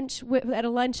at lunch, at a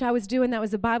lunch I was doing that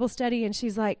was a Bible study. And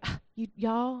she's like,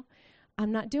 y'all,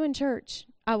 I'm not doing church.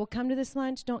 I will come to this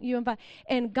lunch. Don't you invite.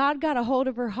 And God got a hold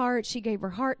of her heart. She gave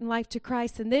her heart and life to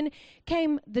Christ. And then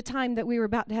came the time that we were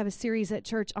about to have a series at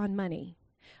church on money.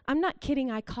 I'm not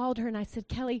kidding. I called her and I said,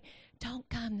 Kelly, don't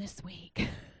come this week.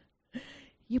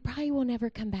 You probably will never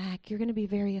come back. You're going to be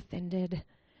very offended.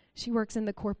 She works in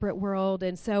the corporate world.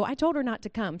 And so I told her not to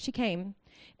come. She came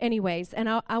anyways. And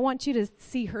I want you to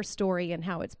see her story and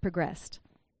how it's progressed.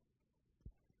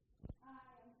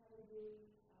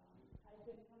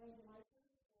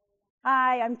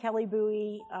 Hi, I'm Kelly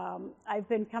Bowie. I've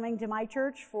been coming to my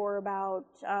church for about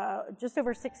just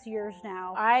over 6 years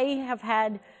now. I have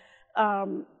had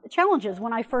challenges.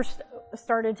 When I first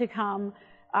started to come,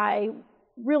 I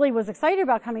really was excited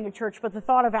about coming to church, but the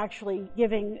thought of actually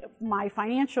giving my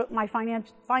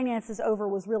finances over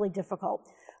was really difficult.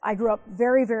 I grew up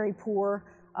very, very poor.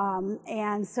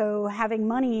 And so having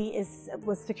money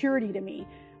was security to me.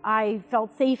 I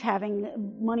felt safe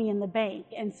having money in the bank.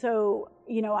 And so,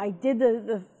 I did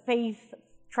the faith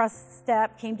trust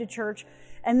step, came to church,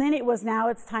 and then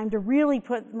it's time to really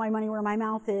put my money where my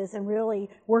mouth is and really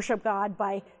worship God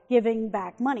by giving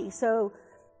back money. So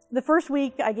the first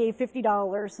week I gave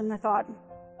 $50, and I thought,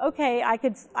 okay, I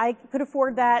could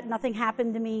afford that. Nothing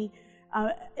happened to me.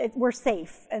 We're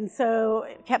safe. And so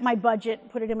kept my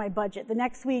budget, put it in my budget. The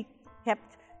next week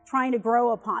kept trying to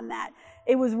grow upon that.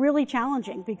 It was really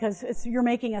challenging because you're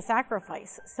making a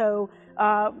sacrifice. So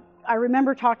I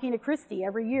remember talking to Christy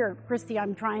every year. Christy,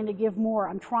 I'm trying to give more.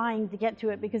 I'm trying to get to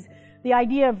it, because the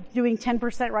idea of doing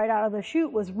 10% right out of the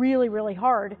chute was really, really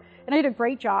hard. And I did a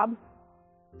great job,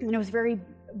 and I was very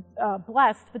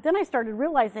blessed. But then I started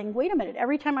realizing, wait a minute,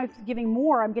 every time I'm giving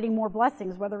more, I'm getting more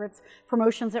blessings, whether it's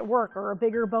promotions at work or a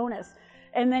bigger bonus.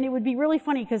 And then it would be really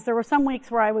funny, because there were some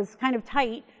weeks where I was kind of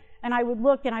tight, and I would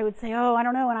look and I would say, oh, I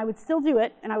don't know, and I would still do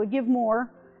it, and I would give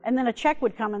more. And then a check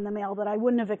would come in the mail that I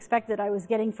wouldn't have expected I was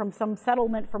getting from some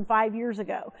settlement from 5 years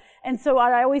ago. And so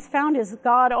what I always found is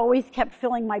God always kept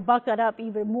filling my bucket up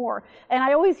even more. And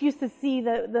I always used to see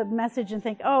the message and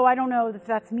think, oh, I don't know if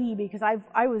that's me, because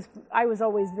I was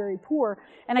always very poor.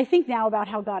 And I think now about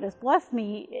how God has blessed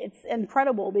me. It's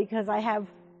incredible, because I have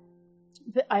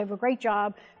a great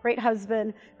job, great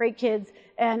husband, great kids,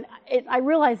 and I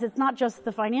realize it's not just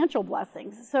the financial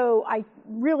blessings. So I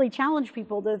really challenge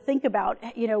people to think about,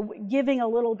 giving a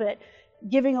little bit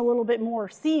more,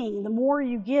 seeing the more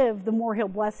you give, the more He'll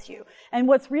bless you. And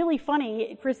what's really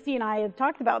funny, Christy and I have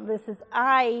talked about this, is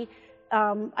I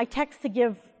text to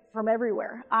give from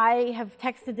everywhere. I have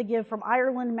texted to give from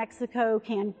Ireland, Mexico,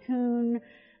 Cancun,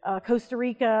 Costa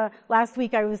Rica. Last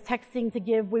week I was texting to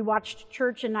give. We watched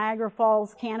church in Niagara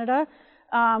Falls, Canada.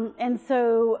 And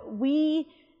so we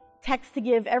text to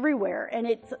give everywhere. And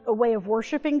it's a way of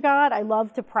worshiping God. I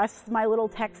love to press my little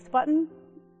text button.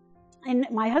 And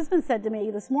my husband said to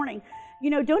me this morning,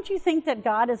 don't you think that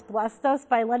God has blessed us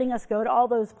by letting us go to all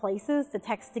those places to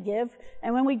text to give?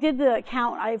 And when we did the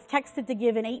count, I've texted to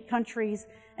give in 8 countries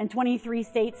and 23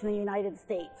 states in the United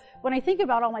States. When I think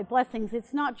about all my blessings,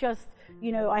 it's not just,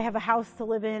 I have a house to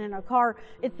live in and a car.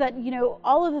 It's that,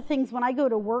 all of the things when I go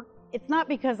to work, it's not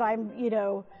because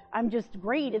I'm just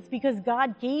great. It's because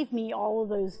God gave me all of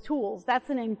those tools. That's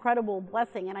an incredible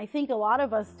blessing. And I think a lot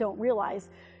of us don't realize,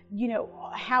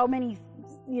 how many,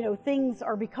 things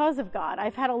are because of God.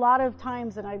 I've had a lot of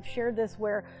times, and I've shared this,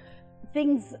 where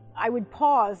things I would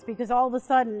pause because all of a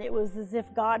sudden it was as if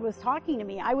God was talking to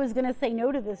me. I was going to say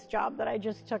no to this job that I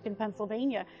just took in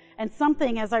Pennsylvania, and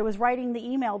something as I was writing the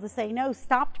email to say no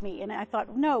stopped me, and I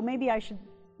thought, no, maybe I should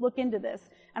look into this.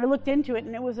 And I looked into it,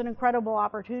 and it was an incredible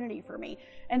opportunity for me.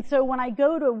 And so when I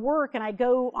go to work and I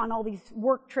go on all these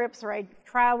work trips, or I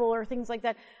travel or things like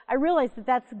that, I realize that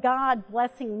that's God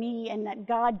blessing me, and that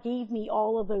God gave me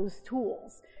all of those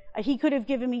tools. He could have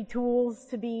given me tools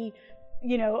to be,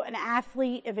 an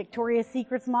athlete, a Victoria's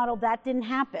Secrets model. That didn't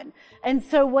happen. And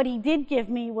so what He did give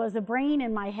me was a brain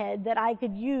in my head that I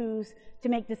could use to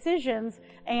make decisions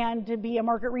and to be a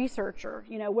market researcher,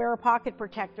 wear a pocket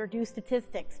protector, do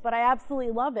statistics. But I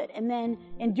absolutely love it. And then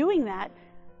in doing that,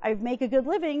 I make a good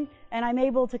living, and I'm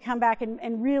able to come back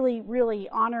and really, really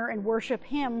honor and worship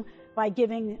Him by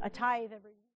giving a tithe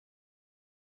every year.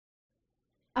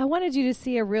 I wanted you to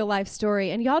see a real life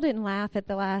story, and y'all didn't laugh at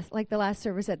the last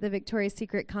service at the Victoria's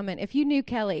Secret comment. If you knew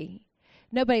Kelly,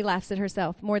 nobody laughs at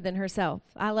herself more than herself.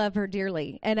 I love her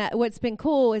dearly. And what's been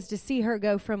cool is to see her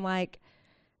go from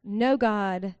no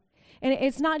God. And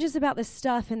it's not just about the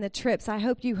stuff and the trips. I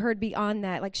hope you heard beyond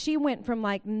that. She went from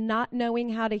not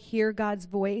knowing how to hear God's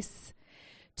voice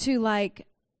to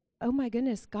oh my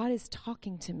goodness, God is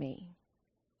talking to me.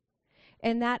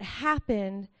 And that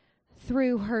happened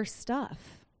through her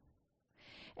stuff.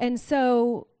 And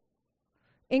so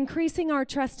increasing our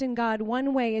trust in God,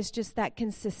 one way is just that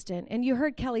consistent. And you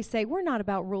heard Kelly say, we're not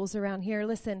about rules around here.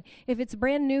 Listen, if it's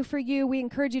brand new for you, we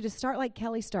encourage you to start like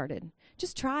Kelly started.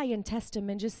 Just try and test Him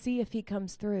and just see if He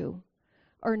comes through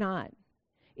or not.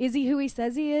 Is He who He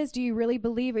says He is? Do you really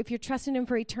believe? If you're trusting Him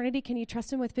for eternity, can you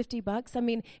trust Him with $50? I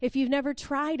mean, if you've never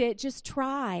tried it, just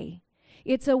try.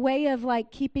 It's a way of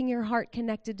keeping your heart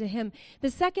connected to Him.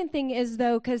 The second thing is,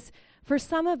 though, because for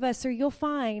some of us, or you'll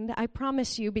find, I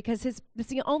promise you, because it's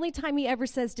the only time He ever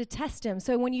says to test Him.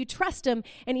 So when you trust Him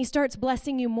and He starts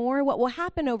blessing you more, what will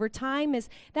happen over time is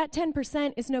that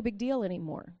 10% is no big deal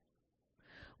anymore.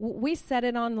 We set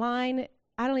it online.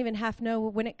 I don't even half know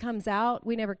when it comes out.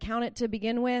 We never count it to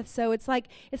begin with. So it's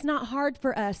it's not hard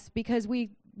for us because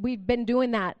we've been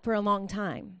doing that for a long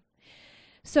time.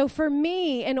 So for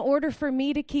me, in order for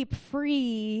me to keep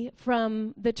free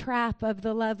from the trap of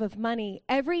the love of money,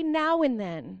 every now and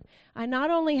then, I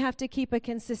not only have to keep a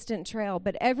consistent trail,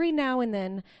 but every now and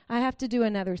then, I have to do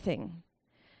another thing.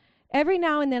 Every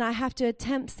now and then, I have to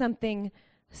attempt something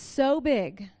so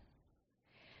big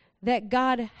that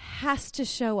God has to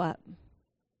show up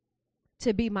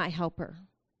to be my helper.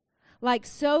 Like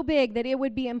so big that it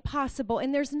would be impossible.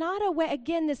 And there's not a way,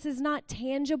 again, this is not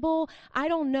tangible. I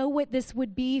don't know what this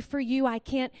would be for you. I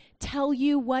can't tell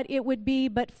you what it would be.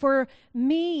 But for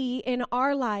me, in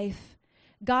our life,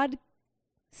 God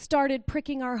started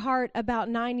pricking our heart about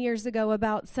 9 years ago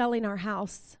about selling our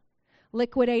house,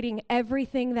 liquidating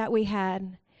everything that we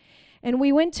had. And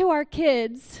we went to our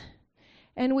kids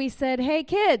and we said, hey,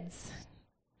 kids,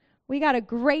 we got a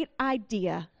great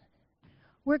idea.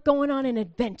 We're going on an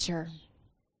adventure.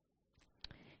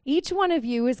 Each one of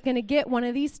you is going to get one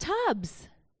of these tubs.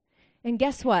 And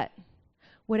guess what?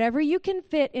 Whatever you can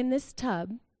fit in this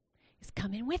tub is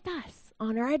coming with us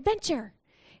on our adventure.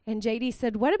 And JD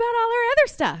said, what about all our other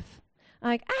stuff? I'm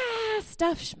like,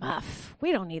 stuff schmuff.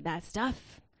 We don't need that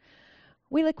stuff.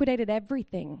 We liquidated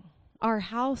everything. Our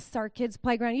house, our kids'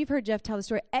 playground. You've heard Jeff tell the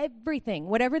story. Everything,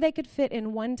 whatever they could fit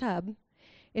in one tub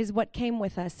is what came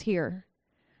with us here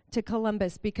to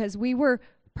Columbus, because we were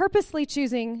purposely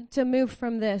choosing to move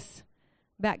from this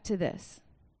back to this.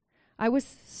 I was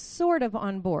sort of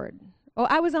on board. Oh,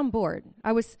 I was on board.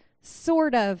 I was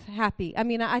sort of happy. I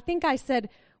mean, I think I said,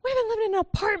 we've been living in an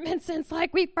apartment since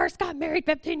like we first got married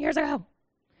 15 years ago.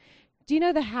 Do you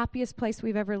know the happiest place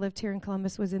we've ever lived here in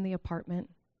Columbus was in the apartment,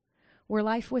 where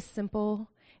life was simple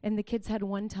and the kids had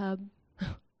one tub?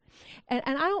 And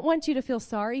I don't want you to feel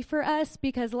sorry for us,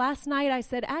 because last night I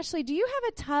said, Ashley, do you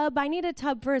have a tub? I need a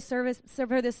tub for a service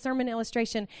for this sermon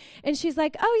illustration. And she's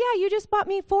like, oh, yeah, you just bought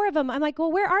me 4 of them. I'm like,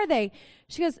 well, where are they?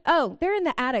 She goes, oh, they're in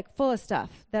the attic full of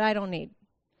stuff that I don't need.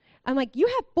 I'm like, you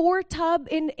have 4 tub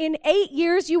in 8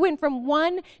 years. You went from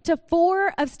 1 to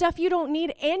 4 of stuff you don't need,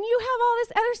 and you have all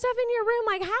this other stuff in your room.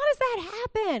 Like, how does that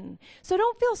happen? So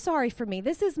don't feel sorry for me.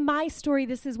 This is my story.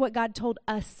 This is what God told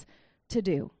us to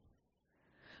do.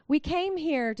 We came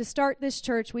here to start this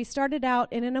church. We started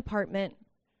out in an apartment,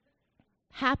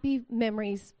 happy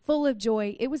memories, full of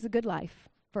joy. It was a good life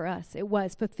for us. It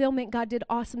was fulfillment. God did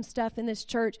awesome stuff in this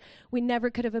church we never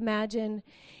could have imagined.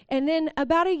 And then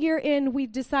about a year in, we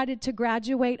decided to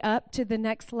graduate up to the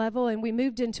next level, and we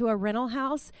moved into a rental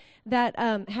house that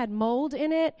had mold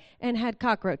in it and had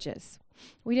cockroaches.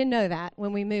 We didn't know that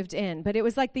when we moved in, but it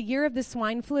was like the year of the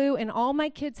swine flu, and all my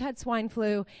kids had swine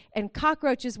flu, and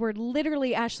cockroaches were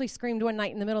literally, Ashley screamed one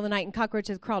night in the middle of the night, and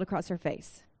cockroaches crawled across her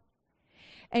face.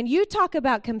 And you talk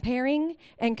about comparing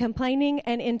and complaining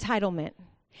and entitlement.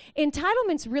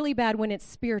 Entitlement's really bad when it's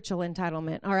spiritual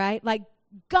entitlement, all right? Like,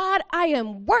 God, I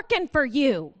am working for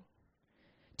you.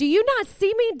 Do you not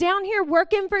see me down here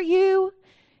working for you?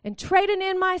 And trading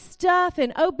in my stuff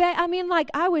and obey. I mean,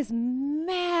 like, I was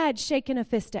mad shaking a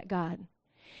fist at God.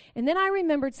 And then I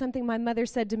remembered something my mother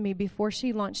said to me before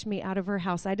she launched me out of her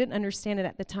house. I didn't understand it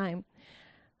at the time.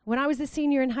 When I was a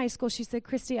senior in high school, she said,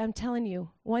 Christy, I'm telling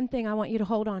you, one thing I want you to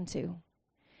hold on to.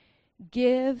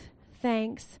 Give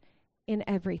thanks in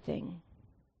everything.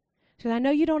 So I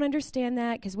know you don't understand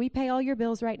that because we pay all your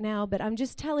bills right now, but I'm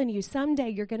just telling you, someday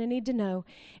you're going to need to know.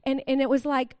 And it was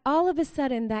like all of a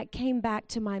sudden that came back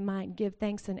to my mind, give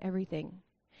thanks in everything.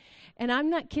 And I'm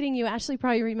not kidding you. Ashley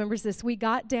probably remembers this. We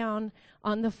got down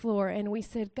on the floor and we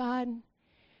said, God,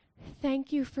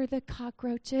 thank you for the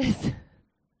cockroaches.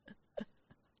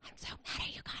 I'm so mad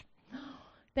at you, God.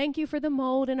 Thank you for the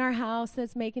mold in our house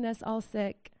that's making us all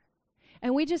sick.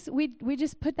 And we just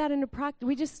put that into practice.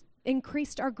 We just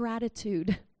increased our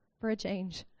gratitude for a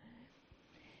change.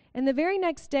 And the very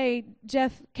next day,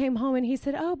 Jeff came home and he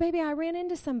said, oh, baby, I ran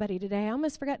into somebody today. I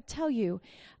almost forgot to tell you.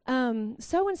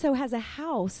 So-and-so has a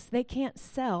house they can't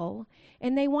sell,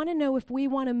 and they want to know if we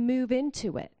want to move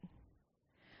into it.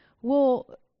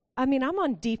 Well, I mean, I'm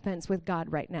on defense with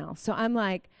God right now. So I'm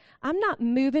like, I'm not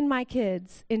moving my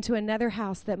kids into another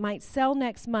house that might sell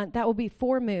next month. That will be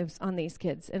 4 moves on these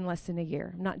kids in less than a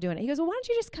year. I'm not doing it. He goes, well, why don't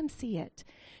you just come see it?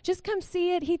 Just come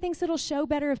see it. He thinks it'll show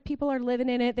better if people are living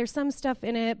in it. There's some stuff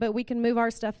in it, but we can move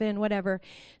our stuff in, whatever.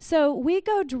 So we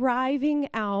go driving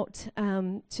out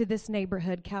to this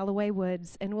neighborhood, Callaway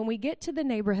Woods. And when we get to the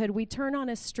neighborhood, we turn on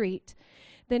a street.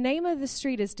 The name of the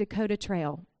street is Dakota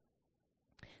Trail.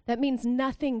 That means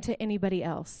nothing to anybody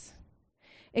else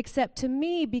except to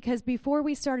me, because before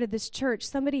we started this church,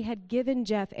 somebody had given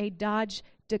Jeff a Dodge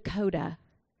Dakota.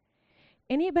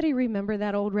 Anybody remember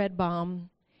that old red bomb?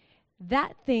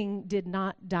 That thing did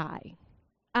not die.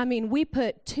 I mean, we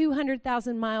put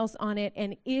 200,000 miles on it,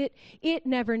 and it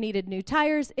never needed new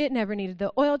tires. It never needed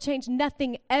the oil change.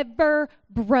 Nothing ever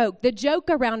broke. The joke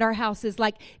around our house is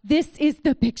like, this is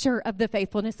the picture of the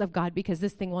faithfulness of God because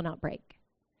this thing will not break.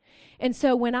 And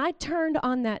so when I turned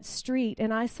on that street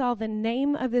and I saw the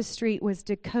name of the street was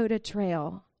Dakota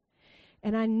Trail,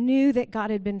 and I knew that God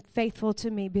had been faithful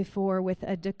to me before with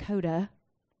a Dakota,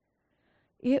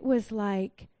 it was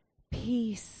like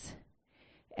peace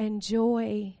and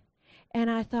joy. And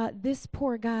I thought, this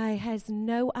poor guy has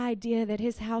no idea that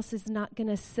his house is not going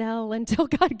to sell until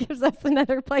God gives us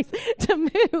another place to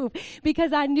move.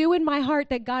 Because I knew in my heart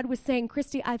that God was saying,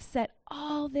 Christy, I've set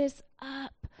all this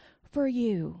up for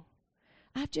you.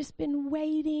 I've just been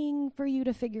waiting for you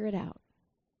to figure it out.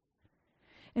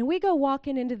 And we go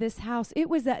walking into this house. It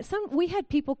was we had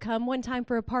people come one time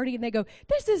for a party and they go,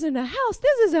 this isn't a house,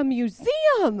 this is a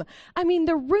museum. I mean,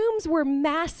 the rooms were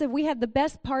massive. We had the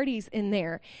best parties in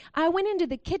there. I went into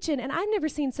the kitchen and I've never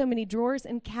seen so many drawers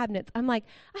and cabinets. I'm like,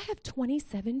 I have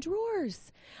 27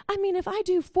 drawers. I mean, if I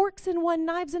do forks in one,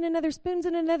 knives in another, spoons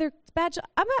in another, spatula,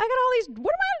 I got all these,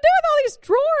 what am I going to do with all these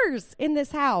drawers in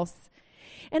this house?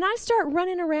 And I start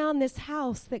running around this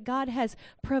house that God has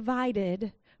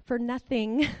provided for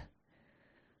nothing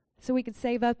so we could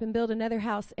save up and build another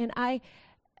house. And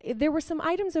there were some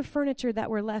items of furniture that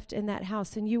were left in that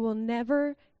house, and you will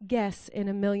never guess in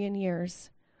a million years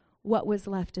what was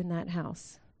left in that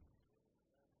house.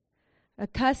 A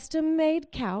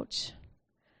custom-made couch,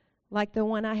 like the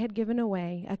one I had given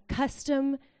away, a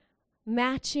custom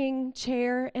matching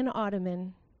chair and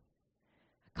ottoman,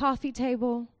 a coffee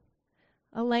table,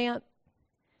 a lamp,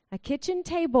 a kitchen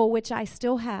table, which I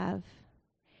still have.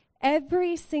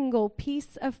 Every single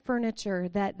piece of furniture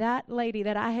that lady,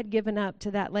 that I had given up to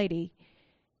that lady,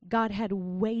 God had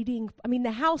waiting. I mean,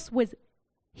 the house was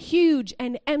huge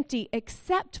and empty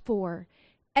except for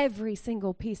every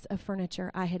single piece of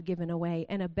furniture I had given away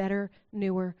and a better,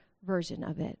 newer version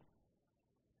of it.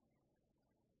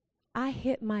 I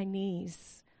hit my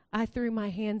knees. I threw my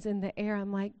hands in the air.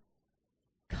 I'm like,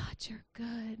 God, you're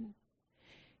good.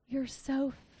 You're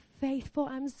so faithful.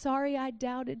 I'm sorry I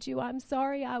doubted you. I'm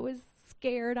sorry I was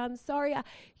scared. I'm sorry.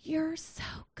 You're so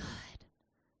good.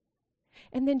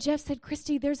 And then Jeff said,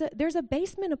 Christy, there's a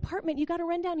basement apartment. You got to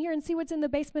run down here and see what's in the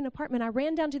basement apartment. I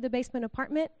ran down to the basement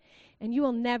apartment, and you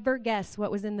will never guess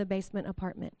what was in the basement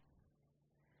apartment.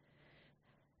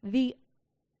 The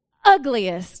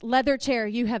ugliest leather chair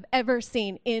you have ever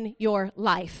seen in your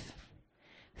life.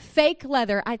 Fake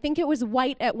leather. I think it was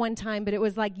white at one time, but it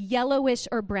was like yellowish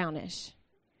or brownish.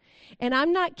 And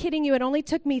I'm not kidding you, it only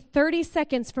took me 30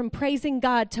 seconds from praising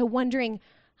God to wondering,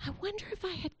 I wonder if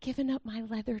I had given up my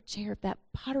leather chair, if that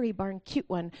Pottery Barn cute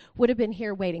one would have been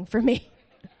here waiting for me.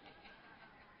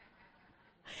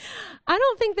 I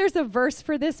don't think there's a verse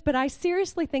for this, but I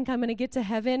seriously think I'm going to get to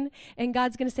heaven, and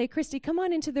God's going to say, Christy, come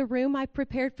on into the room I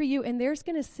prepared for you, and there's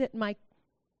going to sit my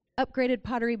upgraded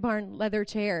Pottery Barn leather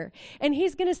chair. And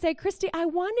he's going to say, Christy, I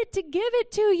wanted to give it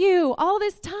to you all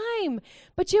this time,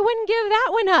 but you wouldn't give that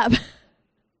one up.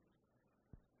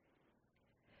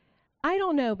 I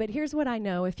don't know, but here's what I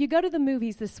know. If you go to the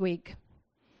movies this week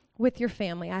with your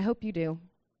family, I hope you do,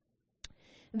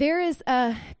 there is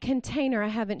a container I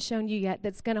haven't shown you yet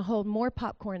that's going to hold more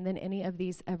popcorn than any of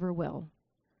these ever will.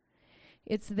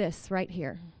 It's this right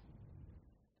here.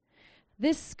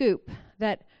 This scoop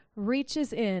that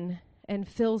reaches in and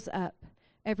fills up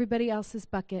everybody else's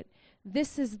bucket.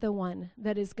 This is the one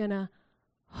that is going to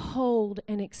hold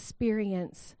and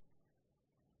experience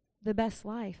the best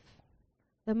life,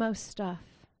 the most stuff.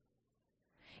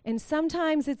 And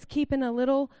sometimes it's keeping a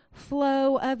little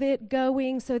flow of it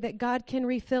going so that God can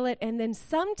refill it. And then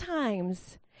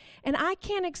sometimes, and I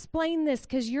can't explain this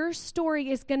because your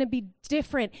story is going to be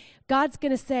different, God's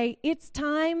going to say, it's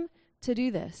time to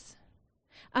do this.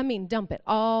 I mean, dump it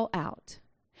all out.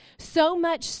 So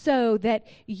much so that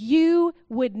you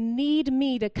would need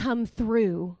me to come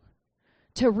through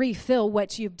to refill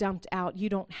what you've dumped out. You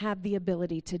don't have the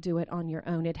ability to do it on your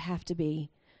own. It'd have to be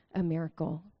a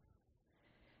miracle.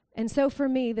 And so for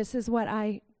me, this is what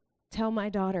I tell my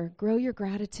daughter. Grow your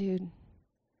gratitude.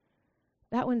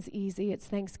 That one's easy. It's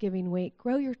Thanksgiving week.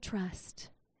 Grow your trust.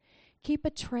 Keep a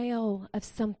trail of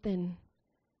something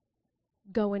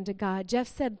going to God. Jeff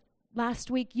said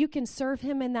last week, you can serve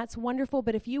him, and that's wonderful,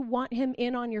 but if you want him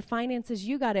in on your finances,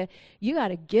 you gotta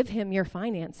give him your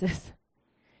finances.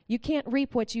 You can't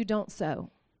reap what you don't sow.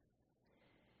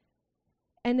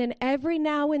 And then every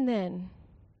now and then,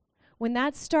 when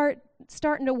that's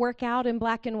starting to work out in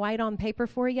black and white on paper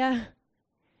for you,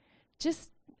 just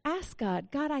ask God,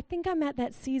 I think I'm at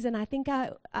that season. I think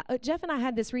Jeff and I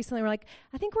had this recently. We're like,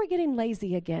 I think we're getting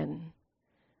lazy again.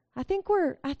 I think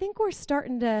we're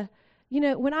starting to,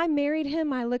 when I married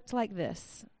him, I looked like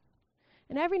this.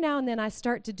 And every now and then I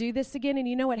start to do this again, and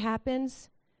you know what happens?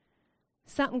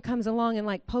 Something comes along and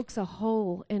like pokes a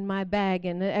hole in my bag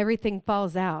and everything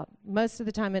falls out. Most of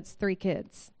the time it's 3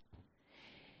 kids.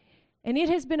 And it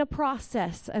has been a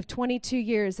process of 22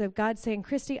 years of God saying,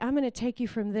 Christy, I'm going to take you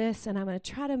from this and I'm going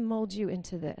to try to mold you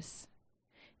into this.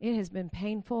 It has been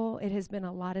painful. It has been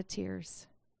a lot of tears.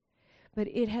 But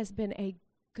it has been a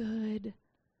good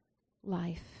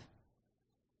life.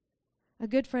 A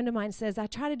good friend of mine says, I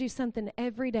try to do something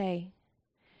every day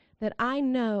that I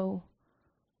know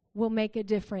will make a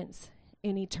difference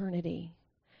in eternity.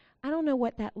 I don't know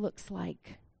what that looks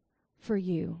like for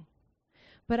you,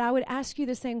 but I would ask you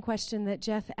the same question that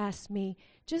Jeff asked me.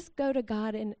 Just go to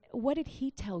God, and what did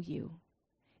he tell you?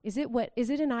 Is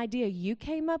it an idea you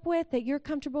came up with that you're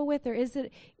comfortable with, or is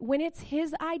it, when it's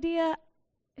his idea,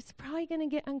 it's probably going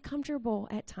to get uncomfortable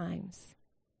at times.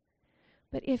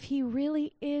 But if he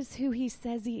really is who he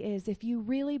says he is, if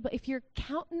you're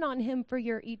counting on him for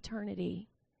your eternity,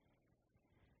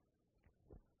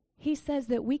 he says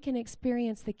that we can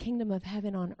experience the kingdom of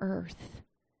heaven on earth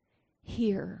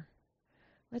here.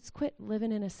 Let's quit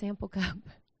living in a sample cup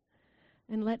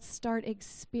and let's start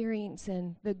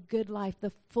experiencing the good life,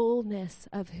 the fullness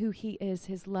of who he is,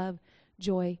 his love,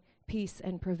 joy, peace,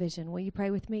 and provision. Will you pray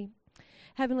with me?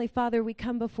 Heavenly Father, we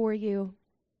come before you.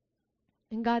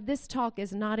 And God, this talk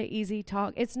is not an easy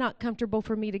talk. It's not comfortable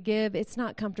for me to give. It's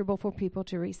not comfortable for people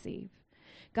to receive.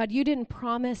 God, you didn't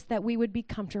promise that we would be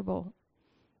comfortable.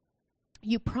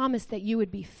 You promised that you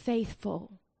would be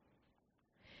faithful.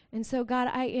 And so, God,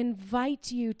 I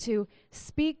invite you to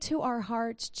speak to our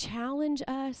hearts, challenge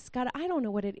us. God, I don't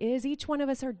know what it is. Each one of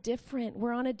us are different.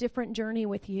 We're on a different journey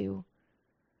with you.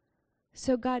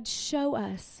 So, God, show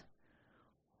us,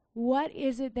 what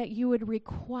is it that you would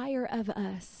require of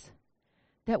us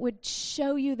that would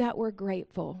show you that we're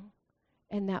grateful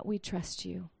and that we trust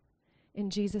you. In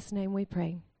Jesus' name we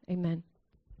pray. Amen.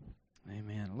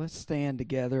 Amen. Let's stand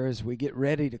together as we get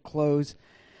ready to close.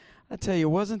 I tell you,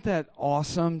 wasn't that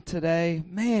awesome today?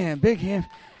 Man, big hand.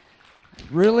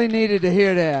 Really needed to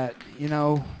hear that,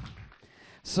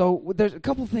 So there's a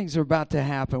couple things are about to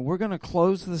happen. We're going to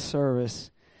close the service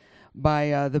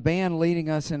by the band leading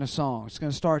us in a song. It's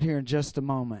going to start here in just a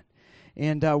moment.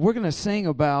 And we're going to sing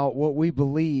about what we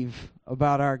believe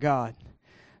about our God,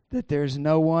 that there's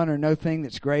no one or no thing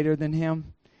that's greater than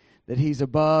him, that he's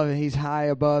above and he's high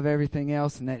above everything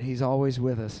else, and that he's always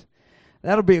with us.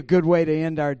 That'll be a good way to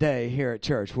end our day here at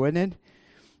church, wouldn't it?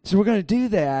 So we're going to do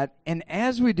that, and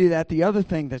as we do that, the other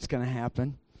thing that's going to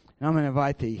happen, and I'm going to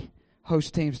invite the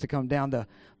host teams to come down, the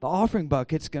offering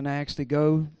bucket's going to actually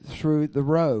go through the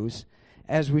rows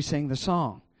as we sing the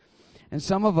song. And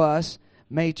some of us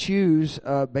may choose,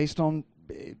 based on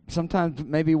sometimes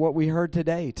maybe what we heard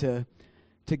today, to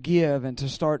give and to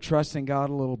start trusting God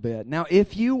a little bit. Now,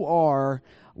 if you are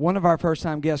one of our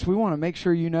first-time guests, we want to make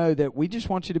sure you know that we just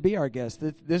want you to be our guest.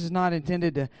 This is not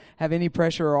intended to have any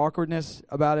pressure or awkwardness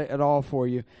about it at all for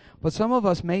you. But some of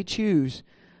us may choose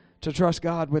to trust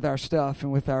God with our stuff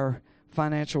and with our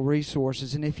financial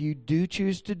resources. And if you do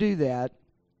choose to do that,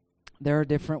 there are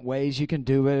different ways you can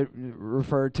do it,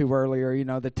 referred to earlier,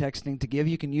 the texting to give.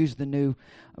 You can use the new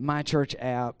My Church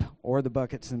app or the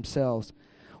buckets themselves.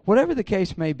 Whatever the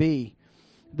case may be,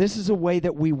 this is a way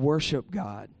that we worship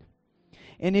God.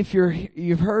 And if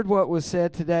you've heard what was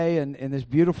said today and this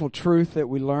beautiful truth that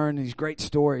we learned, these great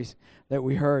stories that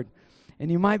we heard,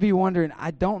 and you might be wondering,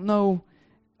 I don't know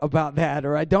about that,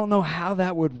 or I don't know how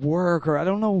that would work, or I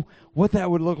don't know what that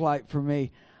would look like for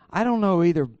me. I don't know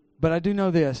either, but I do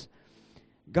know this.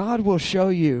 God will show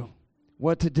you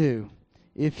what to do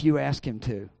if you ask him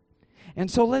to.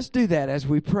 And so let's do that as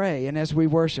we pray and as we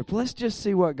worship. Let's just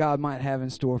see what God might have in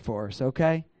store for us,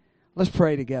 okay? Let's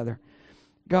pray together.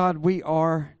 God, we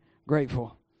are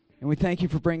grateful, and we thank you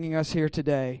for bringing us here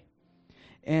today.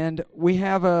 And we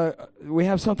have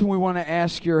something we want to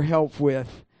ask your help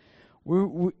with.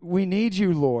 We need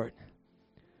you, Lord,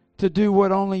 to do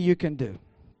what only you can do.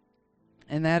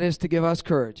 And that is to give us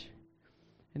courage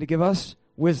and to give us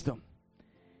wisdom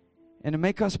and to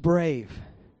make us brave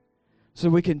so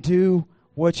we can do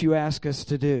what you ask us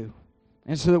to do,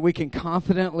 and so that we can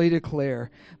confidently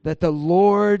declare that the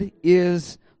Lord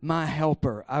is my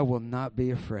helper. I will not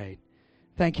be afraid.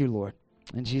 Thank you, Lord.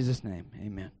 In Jesus' name,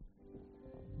 amen.